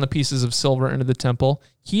throwing down the pieces of silver into the temple,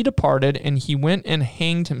 he departed and he went and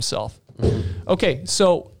hanged himself. Okay,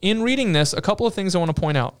 so in reading this, a couple of things I want to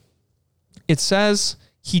point out. It says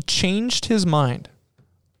he changed his mind.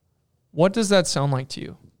 What does that sound like to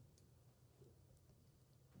you?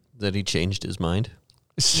 That he changed his mind?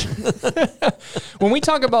 When we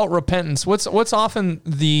talk about repentance, what's often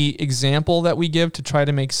the example that we give to try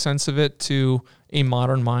to make sense of it to a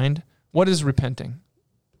modern mind? What is repenting?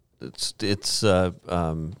 It's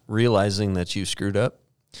realizing that you screwed up.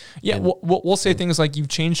 Yeah, we'll say things like you've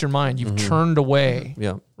changed your mind, you've turned away,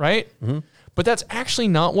 right? But that's actually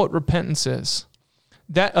not what repentance is.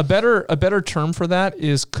 That a better term for that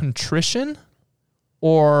is contrition,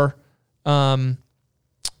 or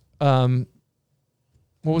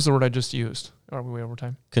what was the word I just used? Are we way over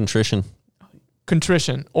time? Contrition,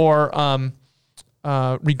 or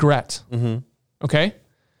regret. Okay?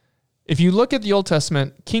 If you look at the Old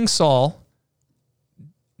Testament, King Saul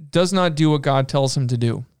does not do what God tells him to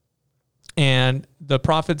do. And the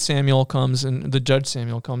prophet Samuel comes, and the judge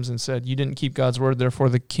Samuel comes and said, you didn't keep God's word, therefore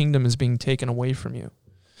the kingdom is being taken away from you.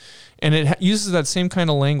 And it uses that same kind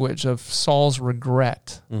of language of Saul's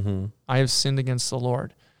regret. I have sinned against the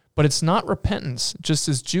Lord. But it's not repentance, just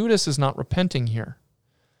as Judas is not repenting here.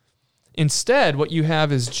 Instead, what you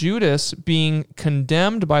have is Judas being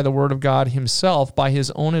condemned by the word of God himself by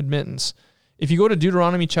his own admittance. If you go to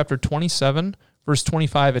Deuteronomy chapter 27, verse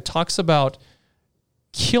 25, it talks about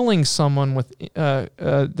killing someone with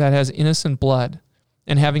that has innocent blood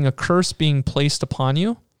and having a curse being placed upon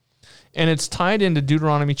you. And it's tied into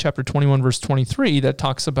Deuteronomy chapter 21, verse 23, that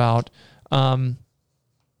talks about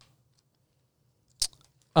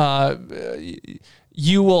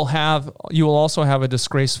you will also have a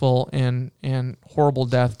disgraceful and horrible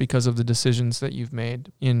death because of the decisions that you've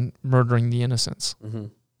made in murdering the innocents.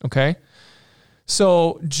 Okay?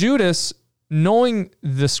 So Judas, knowing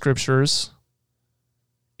the scriptures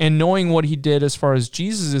and knowing what he did as far as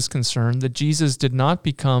Jesus is concerned, that Jesus did not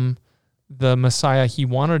become the Messiah he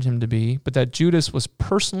wanted him to be, but that Judas was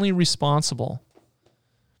personally responsible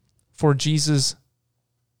for Jesus'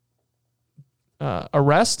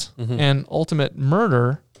 arrest and ultimate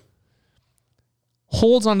murder,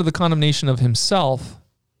 holds onto the condemnation of himself.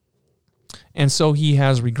 And so he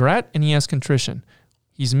has regret and he has contrition.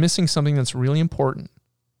 He's missing something that's really important.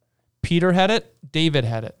 Peter had it, David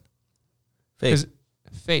had it.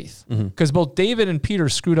 Faith. Because both David and Peter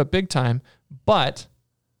screwed up big time, but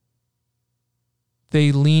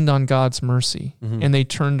they leaned on God's mercy and they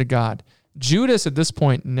turned to God. Judas at this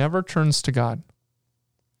point never turns to God.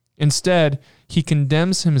 Instead, he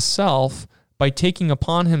condemns himself by taking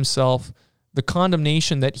upon himself the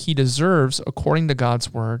condemnation that he deserves according to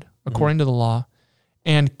God's word, according to the law,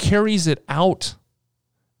 and carries it out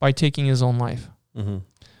by taking his own life,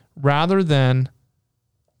 rather than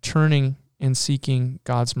turning and seeking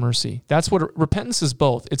God's mercy. That's what repentance is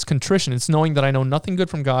both. It's contrition. It's knowing that I know nothing good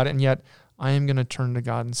from God, and yet I am going to turn to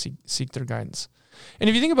God and seek their guidance. And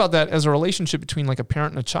if you think about that as a relationship between like a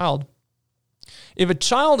parent and a child, If a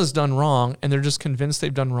child has done wrong and they're just convinced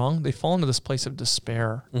they've done wrong, they fall into this place of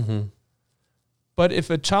despair. Mm-hmm. But if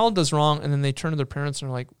a child does wrong and then they turn to their parents and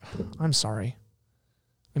are like, I'm sorry.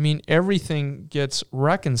 I mean, everything gets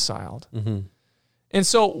reconciled. Mm-hmm. And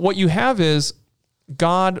so what you have is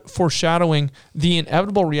God foreshadowing the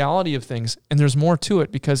inevitable reality of things. And there's more to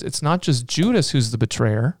it because it's not just Judas who's the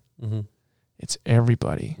betrayer. Mm-hmm. It's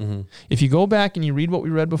everybody. Mm-hmm. If you go back and you read what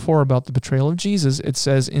we read before about the betrayal of Jesus, it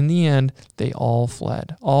says in the end, they all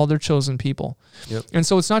fled, all their chosen people. Yep. And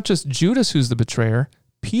so it's not just Judas who's the betrayer.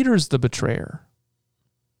 Peter's the betrayer.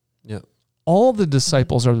 Yep. All the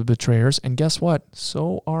disciples are the betrayers. And guess what?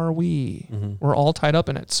 So are we. Mm-hmm. We're all tied up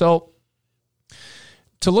in it. So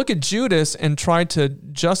to look at Judas and try to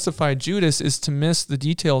justify Judas is to miss the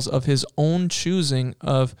details of his own choosing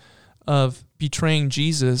of betraying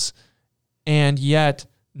Jesus and yet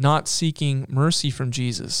not seeking mercy from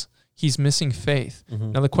Jesus. He's missing faith.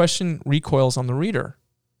 Mm-hmm. Now the question recoils on the reader.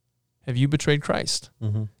 Have you betrayed Christ?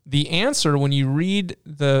 Mm-hmm. The answer when you read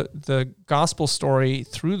the gospel story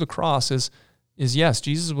through the cross is yes,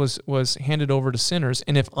 Jesus was handed over to sinners,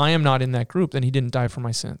 and if I am not in that group, then he didn't die for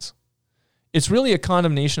my sins. It's really a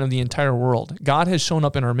condemnation of the entire world. God has shown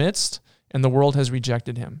up in our midst, and the world has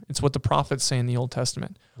rejected him. It's what the prophets say in the Old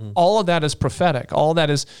Testament. Mm. All of that is prophetic. All of that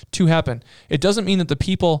is to happen. It doesn't mean that the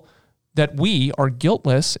people that we are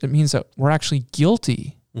guiltless. It means that we're actually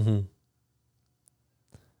guilty. Mm-hmm.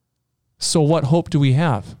 So what hope do we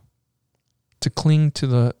have? To cling to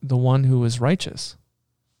the one who is righteous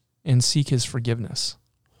and seek his forgiveness.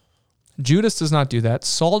 Judas does not do that.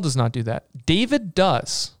 Saul does not do that. David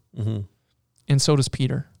does. Mm-hmm. And so does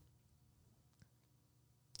Peter.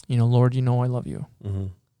 Lord, I love you. Mm-hmm.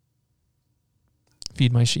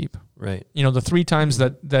 Feed my sheep. Right. The 3 times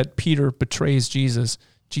that Peter betrays Jesus,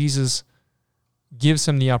 Jesus gives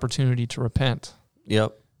him the opportunity to repent.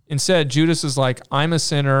 Yep. Instead, Judas is like, I'm a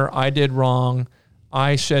sinner. I did wrong.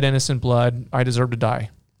 I shed innocent blood. I deserve to die.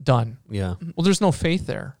 Done. Yeah. Well, there's no faith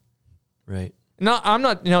there. Right. Now, I'm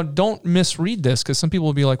not, don't misread this because some people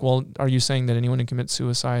will be like, well, are you saying that anyone who commits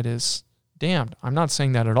suicide is damned? I'm not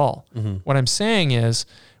saying that at all. Mm-hmm. What I'm saying is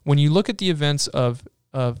when you look at the events of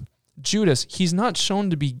Judas, he's not shown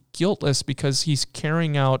to be guiltless because he's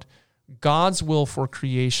carrying out God's will for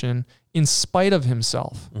creation in spite of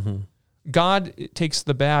himself. Mm-hmm. God takes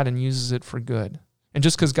the bad and uses it for good. And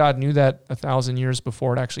just because God knew that 1,000 years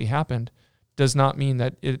before it actually happened does not mean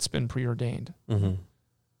that it's been preordained. Mm-hmm.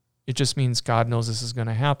 It just means God knows this is going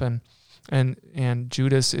to happen. And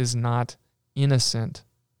Judas is not innocent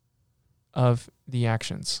of the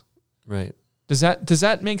actions. Right. Does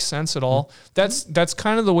that make sense at all? That's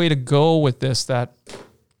kind of the way to go with this,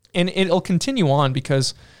 and it'll continue on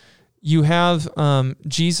because you have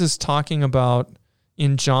Jesus talking about,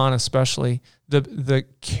 in John especially, the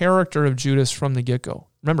character of Judas from the get-go.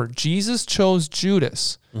 Remember, Jesus chose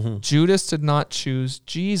Judas. Mm-hmm. Judas did not choose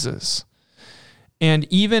Jesus. And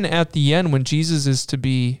even at the end, when Jesus is to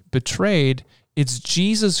be betrayed, it's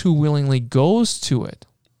Jesus who willingly goes to it.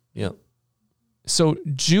 Yep. So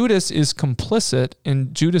Judas is complicit,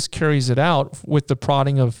 and Judas carries it out with the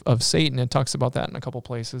prodding of Satan. It talks about that in a couple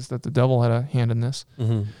places, that the devil had a hand in this.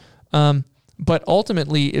 Mm-hmm. But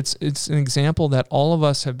ultimately, it's an example that all of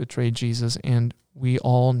us have betrayed Jesus, and we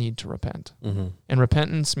all need to repent. Mm-hmm. And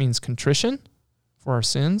repentance means contrition for our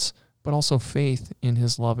sins, but also faith in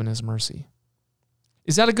his love and his mercy.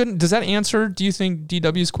 Is that does that answer, do you think,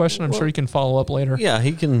 DW's question? I'm sure he can follow up later. Yeah,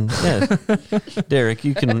 he can. Yeah. Derek,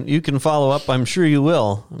 you can follow up. I'm sure you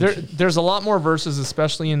will. There's a lot more verses,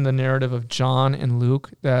 especially in the narrative of John and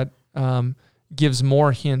Luke, that gives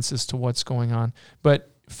more hints as to what's going on. But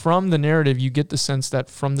from the narrative, you get the sense that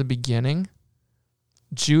from the beginning,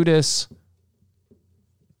 Judas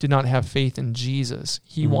did not have faith in Jesus.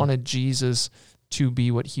 He wanted Jesus to be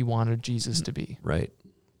what he wanted Jesus to be. Right.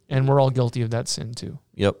 And we're all guilty of that sin too.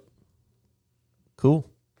 Yep. Cool.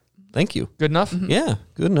 Thank you. Good enough? Yeah,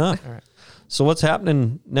 good enough. All right. So what's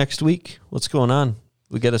happening next week? What's going on?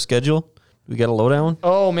 We got a schedule? We got a lowdown?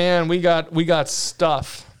 Oh man, we got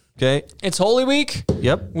stuff. Okay. It's Holy Week.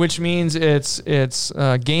 Yep. Which means it's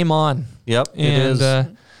game on. Yep. And it is.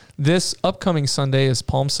 This upcoming Sunday is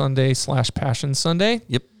Palm Sunday / Passion Sunday.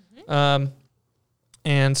 Yep.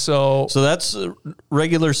 And so that's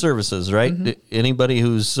regular services, right? Mm-hmm. Anybody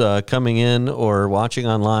who's coming in or watching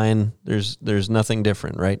online, there's nothing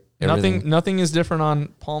different, right? nothing is different on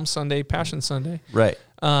Palm Sunday, Passion Sunday. Right.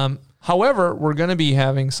 However, we're going to be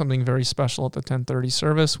having something very special at the 10:30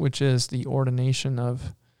 service, which is the ordination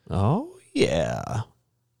of Oh yeah.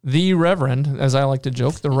 the Reverend, as I like to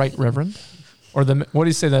joke, the Right Reverend Or what do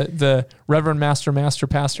you say, the Reverend Master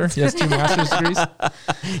Pastor? He has 2 master's degrees.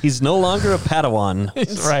 He's no longer a Padawan.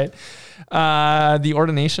 Right. The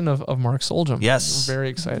ordination of Mark Soljum. Yes. We're very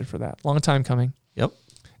excited for that. Long time coming. Yep.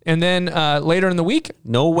 And then later in the week,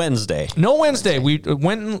 No Wednesday. Wednesday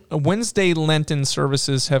Lenten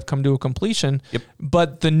services have come to a completion. Yep.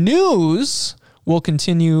 But the news will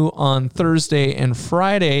continue on Thursday and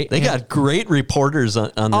Friday. They got great reporters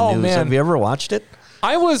on the news. Man. Have you ever watched it?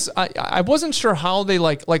 I wasn't sure how they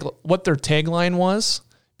like what their tagline was,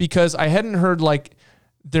 because I hadn't heard like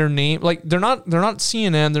their name. Like they're not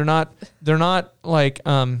CNN. They're not like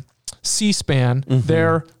C-SPAN. Mm-hmm.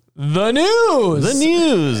 They're the news. The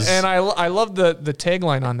news. And I love the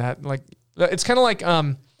tagline on that. Like it's kind of like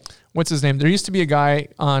what's his name? There used to be a guy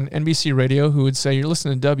on NBC radio who would say, "You're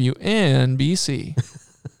listening to WNBC,"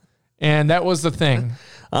 and that was the thing.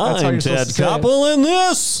 That's how I'm you're supposed Ted to say it. Koppel, and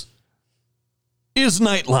this is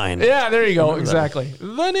Nightline. Yeah, there you go. Exactly.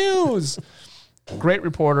 The news. Great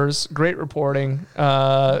reporters, great reporting.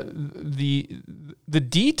 The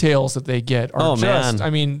details that they get are just, man. I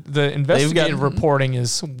mean, the investigative reporting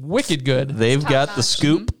is wicked good. They've got the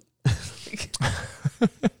scoop.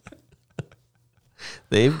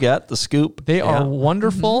 They've got the scoop. They are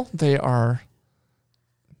wonderful. They are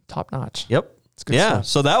top notch. Yep. It's good Yeah. stuff.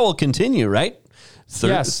 So that will continue, right?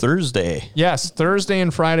 Yes. Thursday. Yes, Thursday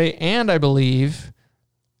and Friday, and I believe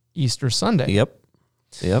Easter Sunday. Yep.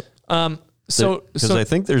 So Because I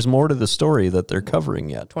think there's more to the story that they're covering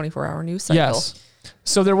yet. 24-hour news cycle. yes.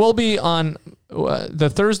 So there will be on the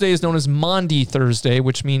Thursday is known as Maundy Thursday,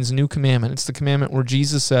 which means new commandment. It's the commandment where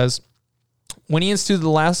Jesus says, when he instituted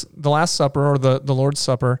the Last Supper or the Lord's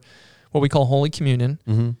Supper, what we call Holy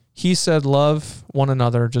Communion, he said, "Love one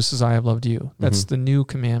another just as I have loved you." That's the new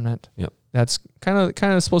commandment. Yep. That's kind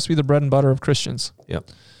of supposed to be the bread and butter of Christians. Yep.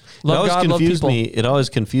 Love God, love people. It always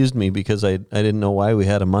confused me because I didn't know why we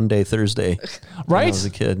had a Monday, Thursday when I was a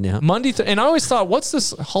kid. Yeah. Monday, and I always thought, what's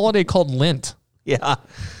this holiday called Lent? Yeah.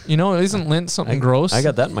 You know, isn't Lent something gross? I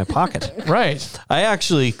got that in my pocket. Right. I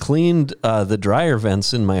actually cleaned the dryer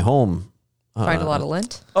vents in my home. Find a lot of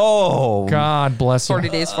lint. Oh, God bless you. 40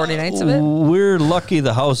 days, 40 nights of it. we're lucky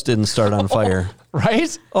the house didn't start on fire.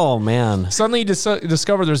 Right? Oh, man. Suddenly you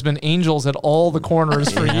discover there's been angels at all the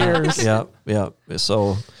corners for years. Yeah.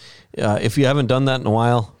 So if you haven't done that in a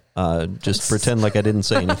while, just pretend like I didn't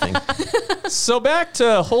say anything. So back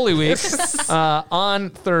to Holy Week. On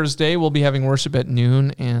Thursday, we'll be having worship at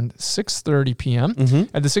noon and 6:30 p.m.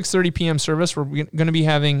 At the 6:30 p.m. service, we're going to be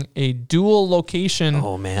having a dual location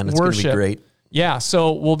Oh, man. It's worship. going to be great. Yeah,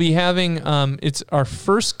 so we'll be having, it's our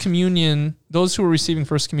first communion, those who are receiving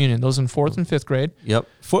first communion, those in 4th and 5th grade. Yep.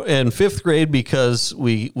 And 5th grade because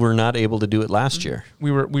we were not able to do it last year. We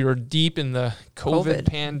were deep in the COVID.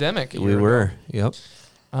 pandemic. We were. Yep.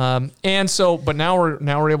 And so, but now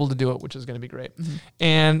we're able to do it, which is going to be great.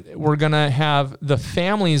 And we're going to have the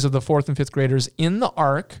families of the 4th and 5th graders in the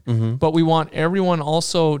ark, but we want everyone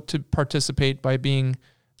also to participate by being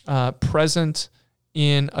present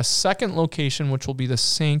in a second location, which will be the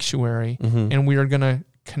sanctuary. And we are going to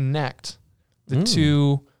connect the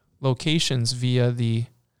two locations via the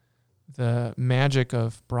magic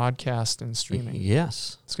of broadcast and streaming.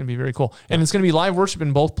 Yes. It's going to be very cool. And it's going to be live worship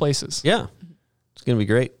in both places. Yeah. It's going to be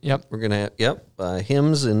great. Yep. We're going to have,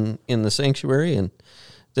 hymns in the sanctuary and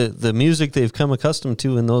the music they've come accustomed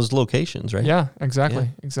to in those locations, right? Yeah, exactly.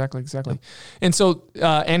 Yeah. Exactly. And so,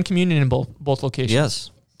 and communion in both locations.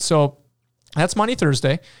 Yes. So that's Monday,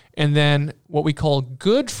 Thursday. And then what we call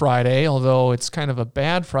Good Friday, although it's kind of a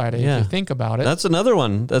bad Friday if you think about it. That's another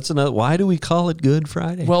one. Why do we call it Good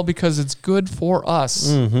Friday? Well, because it's good for us.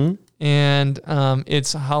 And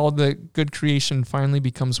it's how the good creation finally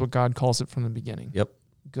becomes what God calls it from the beginning. Yep.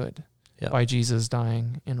 Good. Yep. By Jesus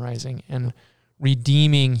dying and rising and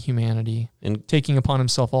redeeming humanity and taking upon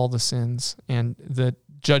himself all the sins and the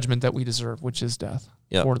judgment that we deserve, which is death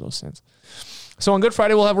for those sins. So on Good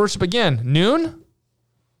Friday, we'll have worship again. Noon,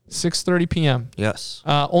 6:30 p.m. Yes.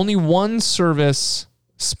 Only one service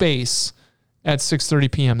space at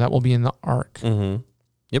 6:30 p.m. That will be in the ark.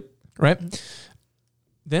 Yep. Right?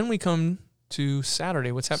 Then we come to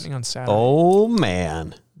Saturday. What's happening on Saturday? Oh,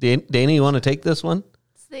 man. Dana, you want to take this one?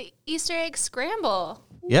 It's the Easter egg scramble.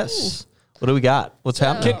 Yes. What do we got? What's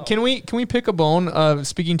happening? Can we pick a bone?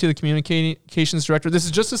 Speaking to the communications director, this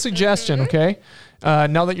is just a suggestion, okay?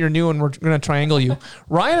 Now that you're new and we're going to triangle you,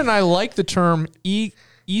 Ryan and I like the term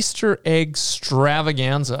Easter egg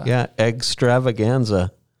extravaganza. Yeah,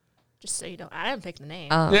 extravaganza. Just so you know, I didn't pick the name.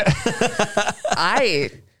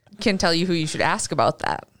 I can tell you who you should ask about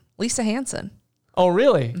that. Lisa Hansen. Oh,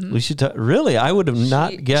 really? We should really. I would have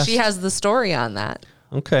not guessed. She has the story on that.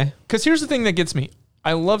 Okay. Because here's the thing that gets me.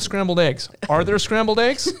 I love scrambled eggs. Are there scrambled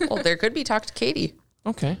eggs? Well, there could be. Talk to Katie.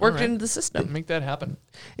 Okay. Worked all right. into the system. Make that happen.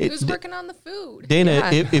 Who's working on the food? Dana,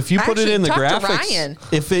 Yeah. if you put it Actually, in the talk to graphics, Ryan.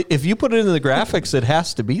 if you put it in the graphics, it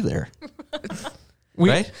has to be there.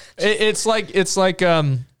 Right? It's like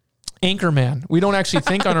Anchorman. We don't actually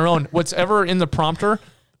think on our own. What's ever in the prompter,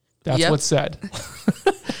 that's Yep. what's said.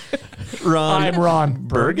 Ron I'm Ron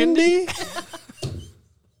Burgundy.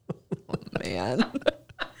 Man.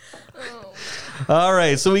 All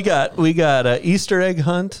right, so we got a Easter egg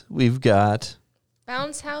hunt. We've got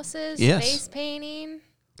Bounce houses, Yes. face painting.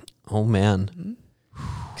 oh man,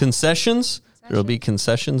 concessions. There'll be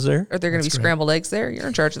concessions there. Are there going to be That's great. scrambled eggs there? You're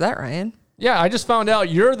in charge of that, Ryan. Yeah, I just found out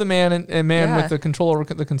you're the man Yeah. with the control over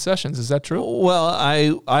the concessions. Is that true? Well,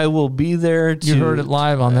 I will be there to. You heard it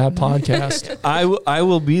live on that podcast. I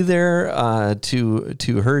will be there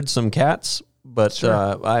to herd some cats, but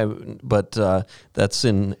that's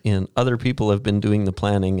in other people have been doing the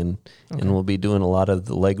planning and will be doing a lot of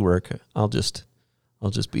the legwork. I'll just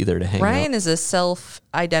be there to hang Ryan out. is a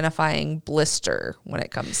self-identifying blister when it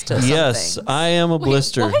comes to Yes, something. I am a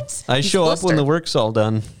blister. what? I He's show up when blister. the work's all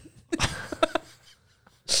done.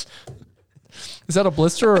 Is that a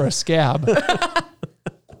blister or a scab?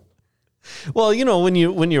 Well, when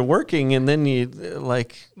you're working and then you a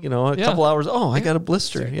Yeah. couple hours. Oh, I got a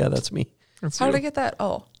blister. Yeah, that's me. That's How did you. I get that?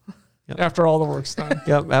 Oh, After all the work's done.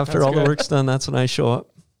 Yep. After That's all the good. work's done, that's when I show up.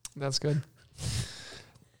 That's good.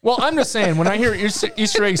 Well, I'm just saying, when I hear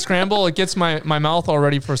Easter egg scramble, it gets my mouth all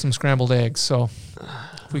ready for some scrambled eggs. So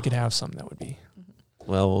if we could have some, that would be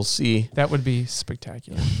Well, we'll see.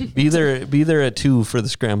 spectacular. Be there at 2 for the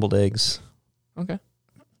scrambled eggs. Okay.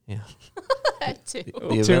 Yeah. That too.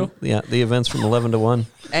 The event, the events from 11 to 1.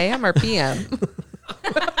 AM or PM?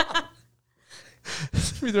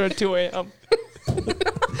 Either at 2 a.m.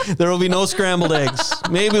 There will be no scrambled eggs.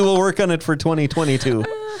 Maybe we'll work on it for 2022.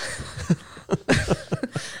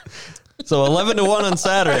 So 11 to 1 on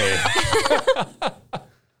Saturday.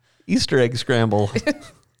 Easter egg scramble.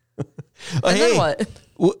 And then what?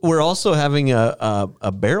 We're also having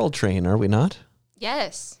a barrel train, are we not?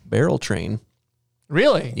 Yes. Barrel train.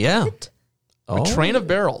 Really? Yeah. A train of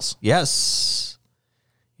barrels. Yes.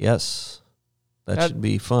 Yes. That That- should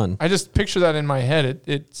be fun. I just picture that in my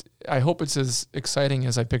head. I hope it's as exciting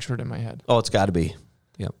as I picture it in my head. Oh, it's got to be.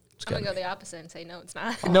 Yep. It's I'm got gonna to go the opposite and say no, it's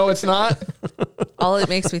not. No, it's not. All it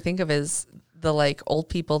makes me think of is the old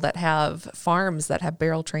people that have farms that have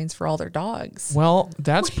barrel trains for all their dogs. Well,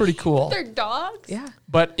 that's pretty cool. They're dogs. Yeah.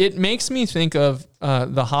 But it makes me think of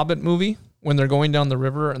the Hobbit movie when they're going down the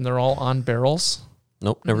river and they're all on barrels.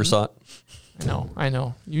 Nope, never saw it. I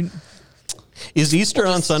know. Is Easter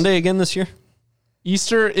on Sunday again this year?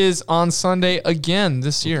 Easter is on Sunday again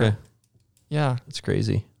this year. Okay. Yeah. That's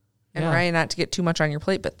crazy. And Yeah. Ryan, not to get too much on your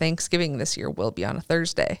plate, but Thanksgiving this year will be on a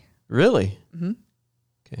Thursday. Really? Mm-hmm.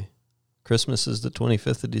 Okay. Christmas is the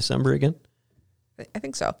 25th of December again? I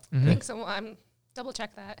think so. I think so. I'm double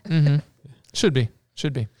check that. Should be.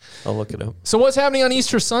 I'll look it up. So what's happening on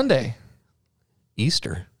Easter Sunday?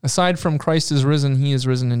 Easter. Aside from Christ is risen, he is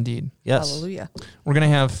risen indeed. Yes. Hallelujah. We're going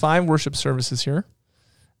to have 5 worship services here.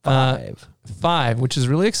 5. 5, which is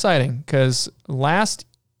really exciting because last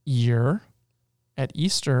year at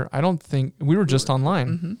Easter, I don't think we were just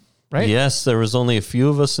online, right? Yes, there was only a few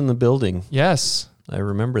of us in the building. Yes. I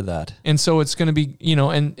remember that. And so it's going to be,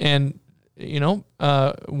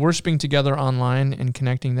 worshiping together online and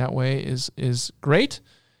connecting that way is great.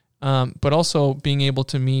 But also being able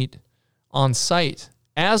to meet on site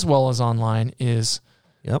as well as online is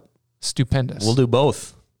Yep. stupendous. We'll do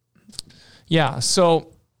both. Yeah.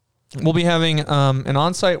 So we'll be having an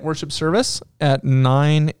on-site worship service at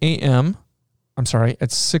 9 a.m. I'm sorry, at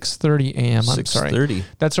 6:30 a.m. I'm sorry. 6:30.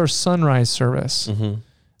 That's our sunrise service.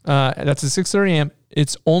 That's at 6:30 a.m.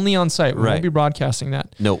 It's only on site. We Right. won't be broadcasting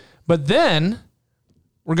that. Nope. But then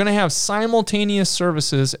we're going to have simultaneous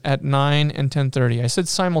services at 9 and 10:30. I said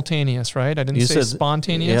simultaneous, right? I didn't say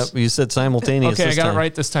spontaneous. Yep, you said simultaneous. Okay, I this got time. it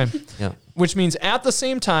right this time. Yeah. Which means at the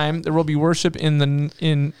same time there will be worship in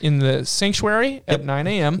the sanctuary at 9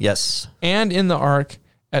 a.m. Yes. and in the ark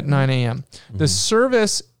at 9 a.m. The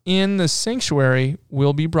service in the sanctuary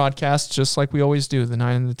will be broadcast just like we always do, the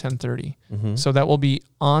 9 and the 10:30. So that will be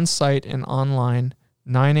on site and online,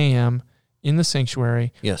 9 a.m. in the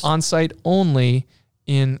sanctuary, Yes. on site only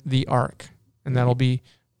in the ark. And that'll be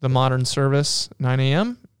the modern service, 9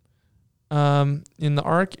 a.m. In the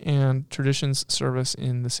ark, and traditions service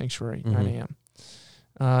in the sanctuary, 9 a.m.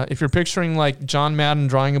 If you're picturing like John Madden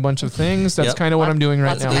drawing a bunch of things, that's Yep. kind of what I'm doing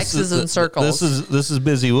right Lots of now. X's and circles. This is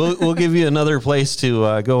busy. We'll give you another place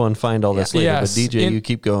to go and find all this later. Yes. But DJ, you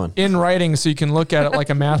keep going. In writing, so you can look at it like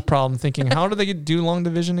a math problem, thinking, how do they do long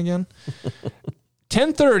division again?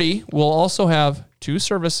 10:30, we'll also have 2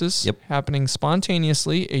 services happening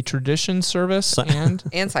spontaneously, a tradition service and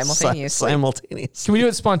simultaneously. Simultaneous. can we do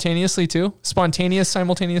it spontaneously too? Spontaneous,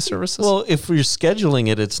 simultaneous services? Well, if we're scheduling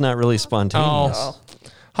it, it's not really spontaneous. Oh.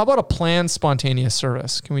 How about a planned spontaneous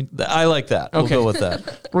service? Can we? I like that. Okay. We'll go with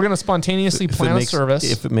that. We're going to spontaneously plan a service.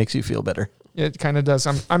 If it makes you feel better. It kind of does.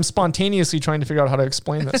 I'm spontaneously trying to figure out how to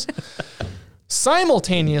explain this.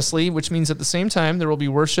 Simultaneously, which means at the same time, there will be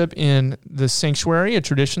worship in the sanctuary, a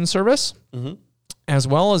tradition service, as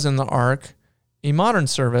well as in the Ark, a modern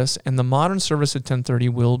service, and the modern service at 10:30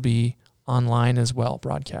 will be online as well,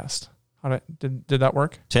 broadcast. Did that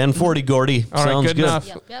work? 10:40, Gordy. All right, Sounds good good. enough.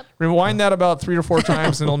 Yep. Rewind that about 3 or 4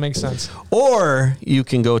 times and it'll make sense. Or you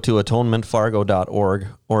can go to atonementfargo.org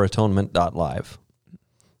or atonement.live,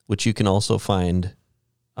 which you can also find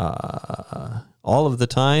all of the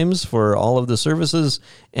times for all of the services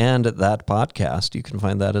and that podcast. You can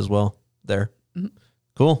find that as well there.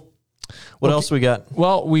 Cool. What else we got?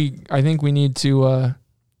 Well, I think we need to.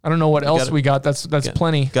 I don't know what else we got. That's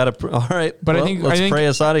plenty. All right. But well, I think let's pray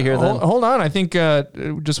us out of here then. Hold on. I think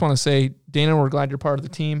just want to say, Dana, we're glad you're part of the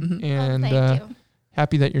team and thank you.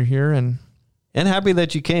 happy that you're here and happy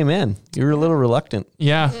that you came in. You were a little reluctant.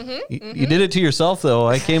 yeah. You did it to yourself though.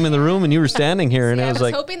 I came in the room and you were standing here, and I I was was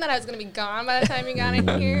like, hoping that I was going to be gone by the time you got in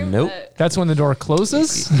here. Nope. But That's when the door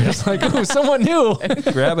closes. It's like, oh, someone new.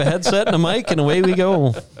 grab a headset and a mic, and away we go.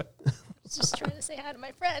 I was just trying to say hi to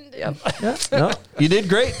my friend. Yep. Yeah, no, you did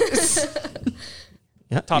great.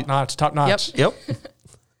 Yeah, Top notch. Yep.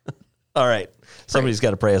 All right. Somebody's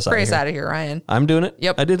got to pray us out. Pray of us here. out of here, Ryan. I'm doing it.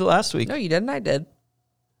 Yep. I did it last week. No, you didn't. I did.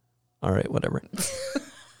 All right, whatever.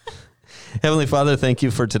 Heavenly Father, thank you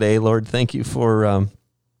for today, Lord. Thank you for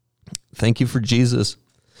Jesus.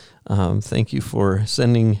 Thank you for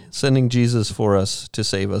sending Jesus for us to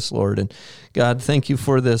save us, Lord. And God, thank you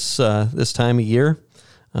for this time of year.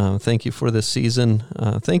 Thank you for this season.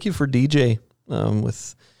 Thank you for DJ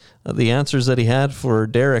with the answers that he had for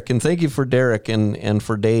Derek, and thank you for Derek and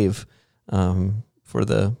for Dave for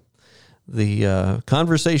the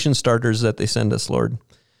conversation starters that they send us, Lord.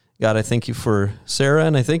 God, I thank you for Sarah,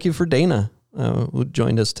 and I thank you for Dana, who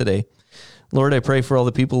joined us today. Lord, I pray for all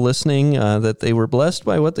the people listening that they were blessed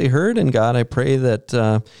by what they heard, and God, I pray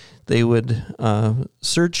that they would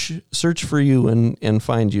search for you and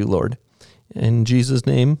find you, Lord. In Jesus'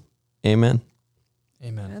 name, amen.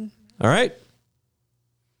 Amen. All right.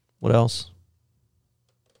 What else?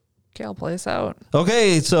 Okay, I'll play us out.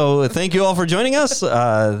 Okay, so thank you all for joining us.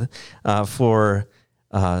 For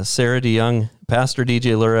Sarah DeYoung, Pastor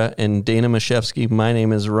DJ Lura, and Dana Mashevsky, my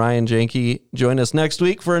name is Ryan Janke. Join us next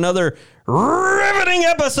week for another riveting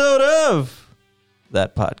episode of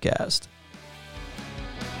that podcast.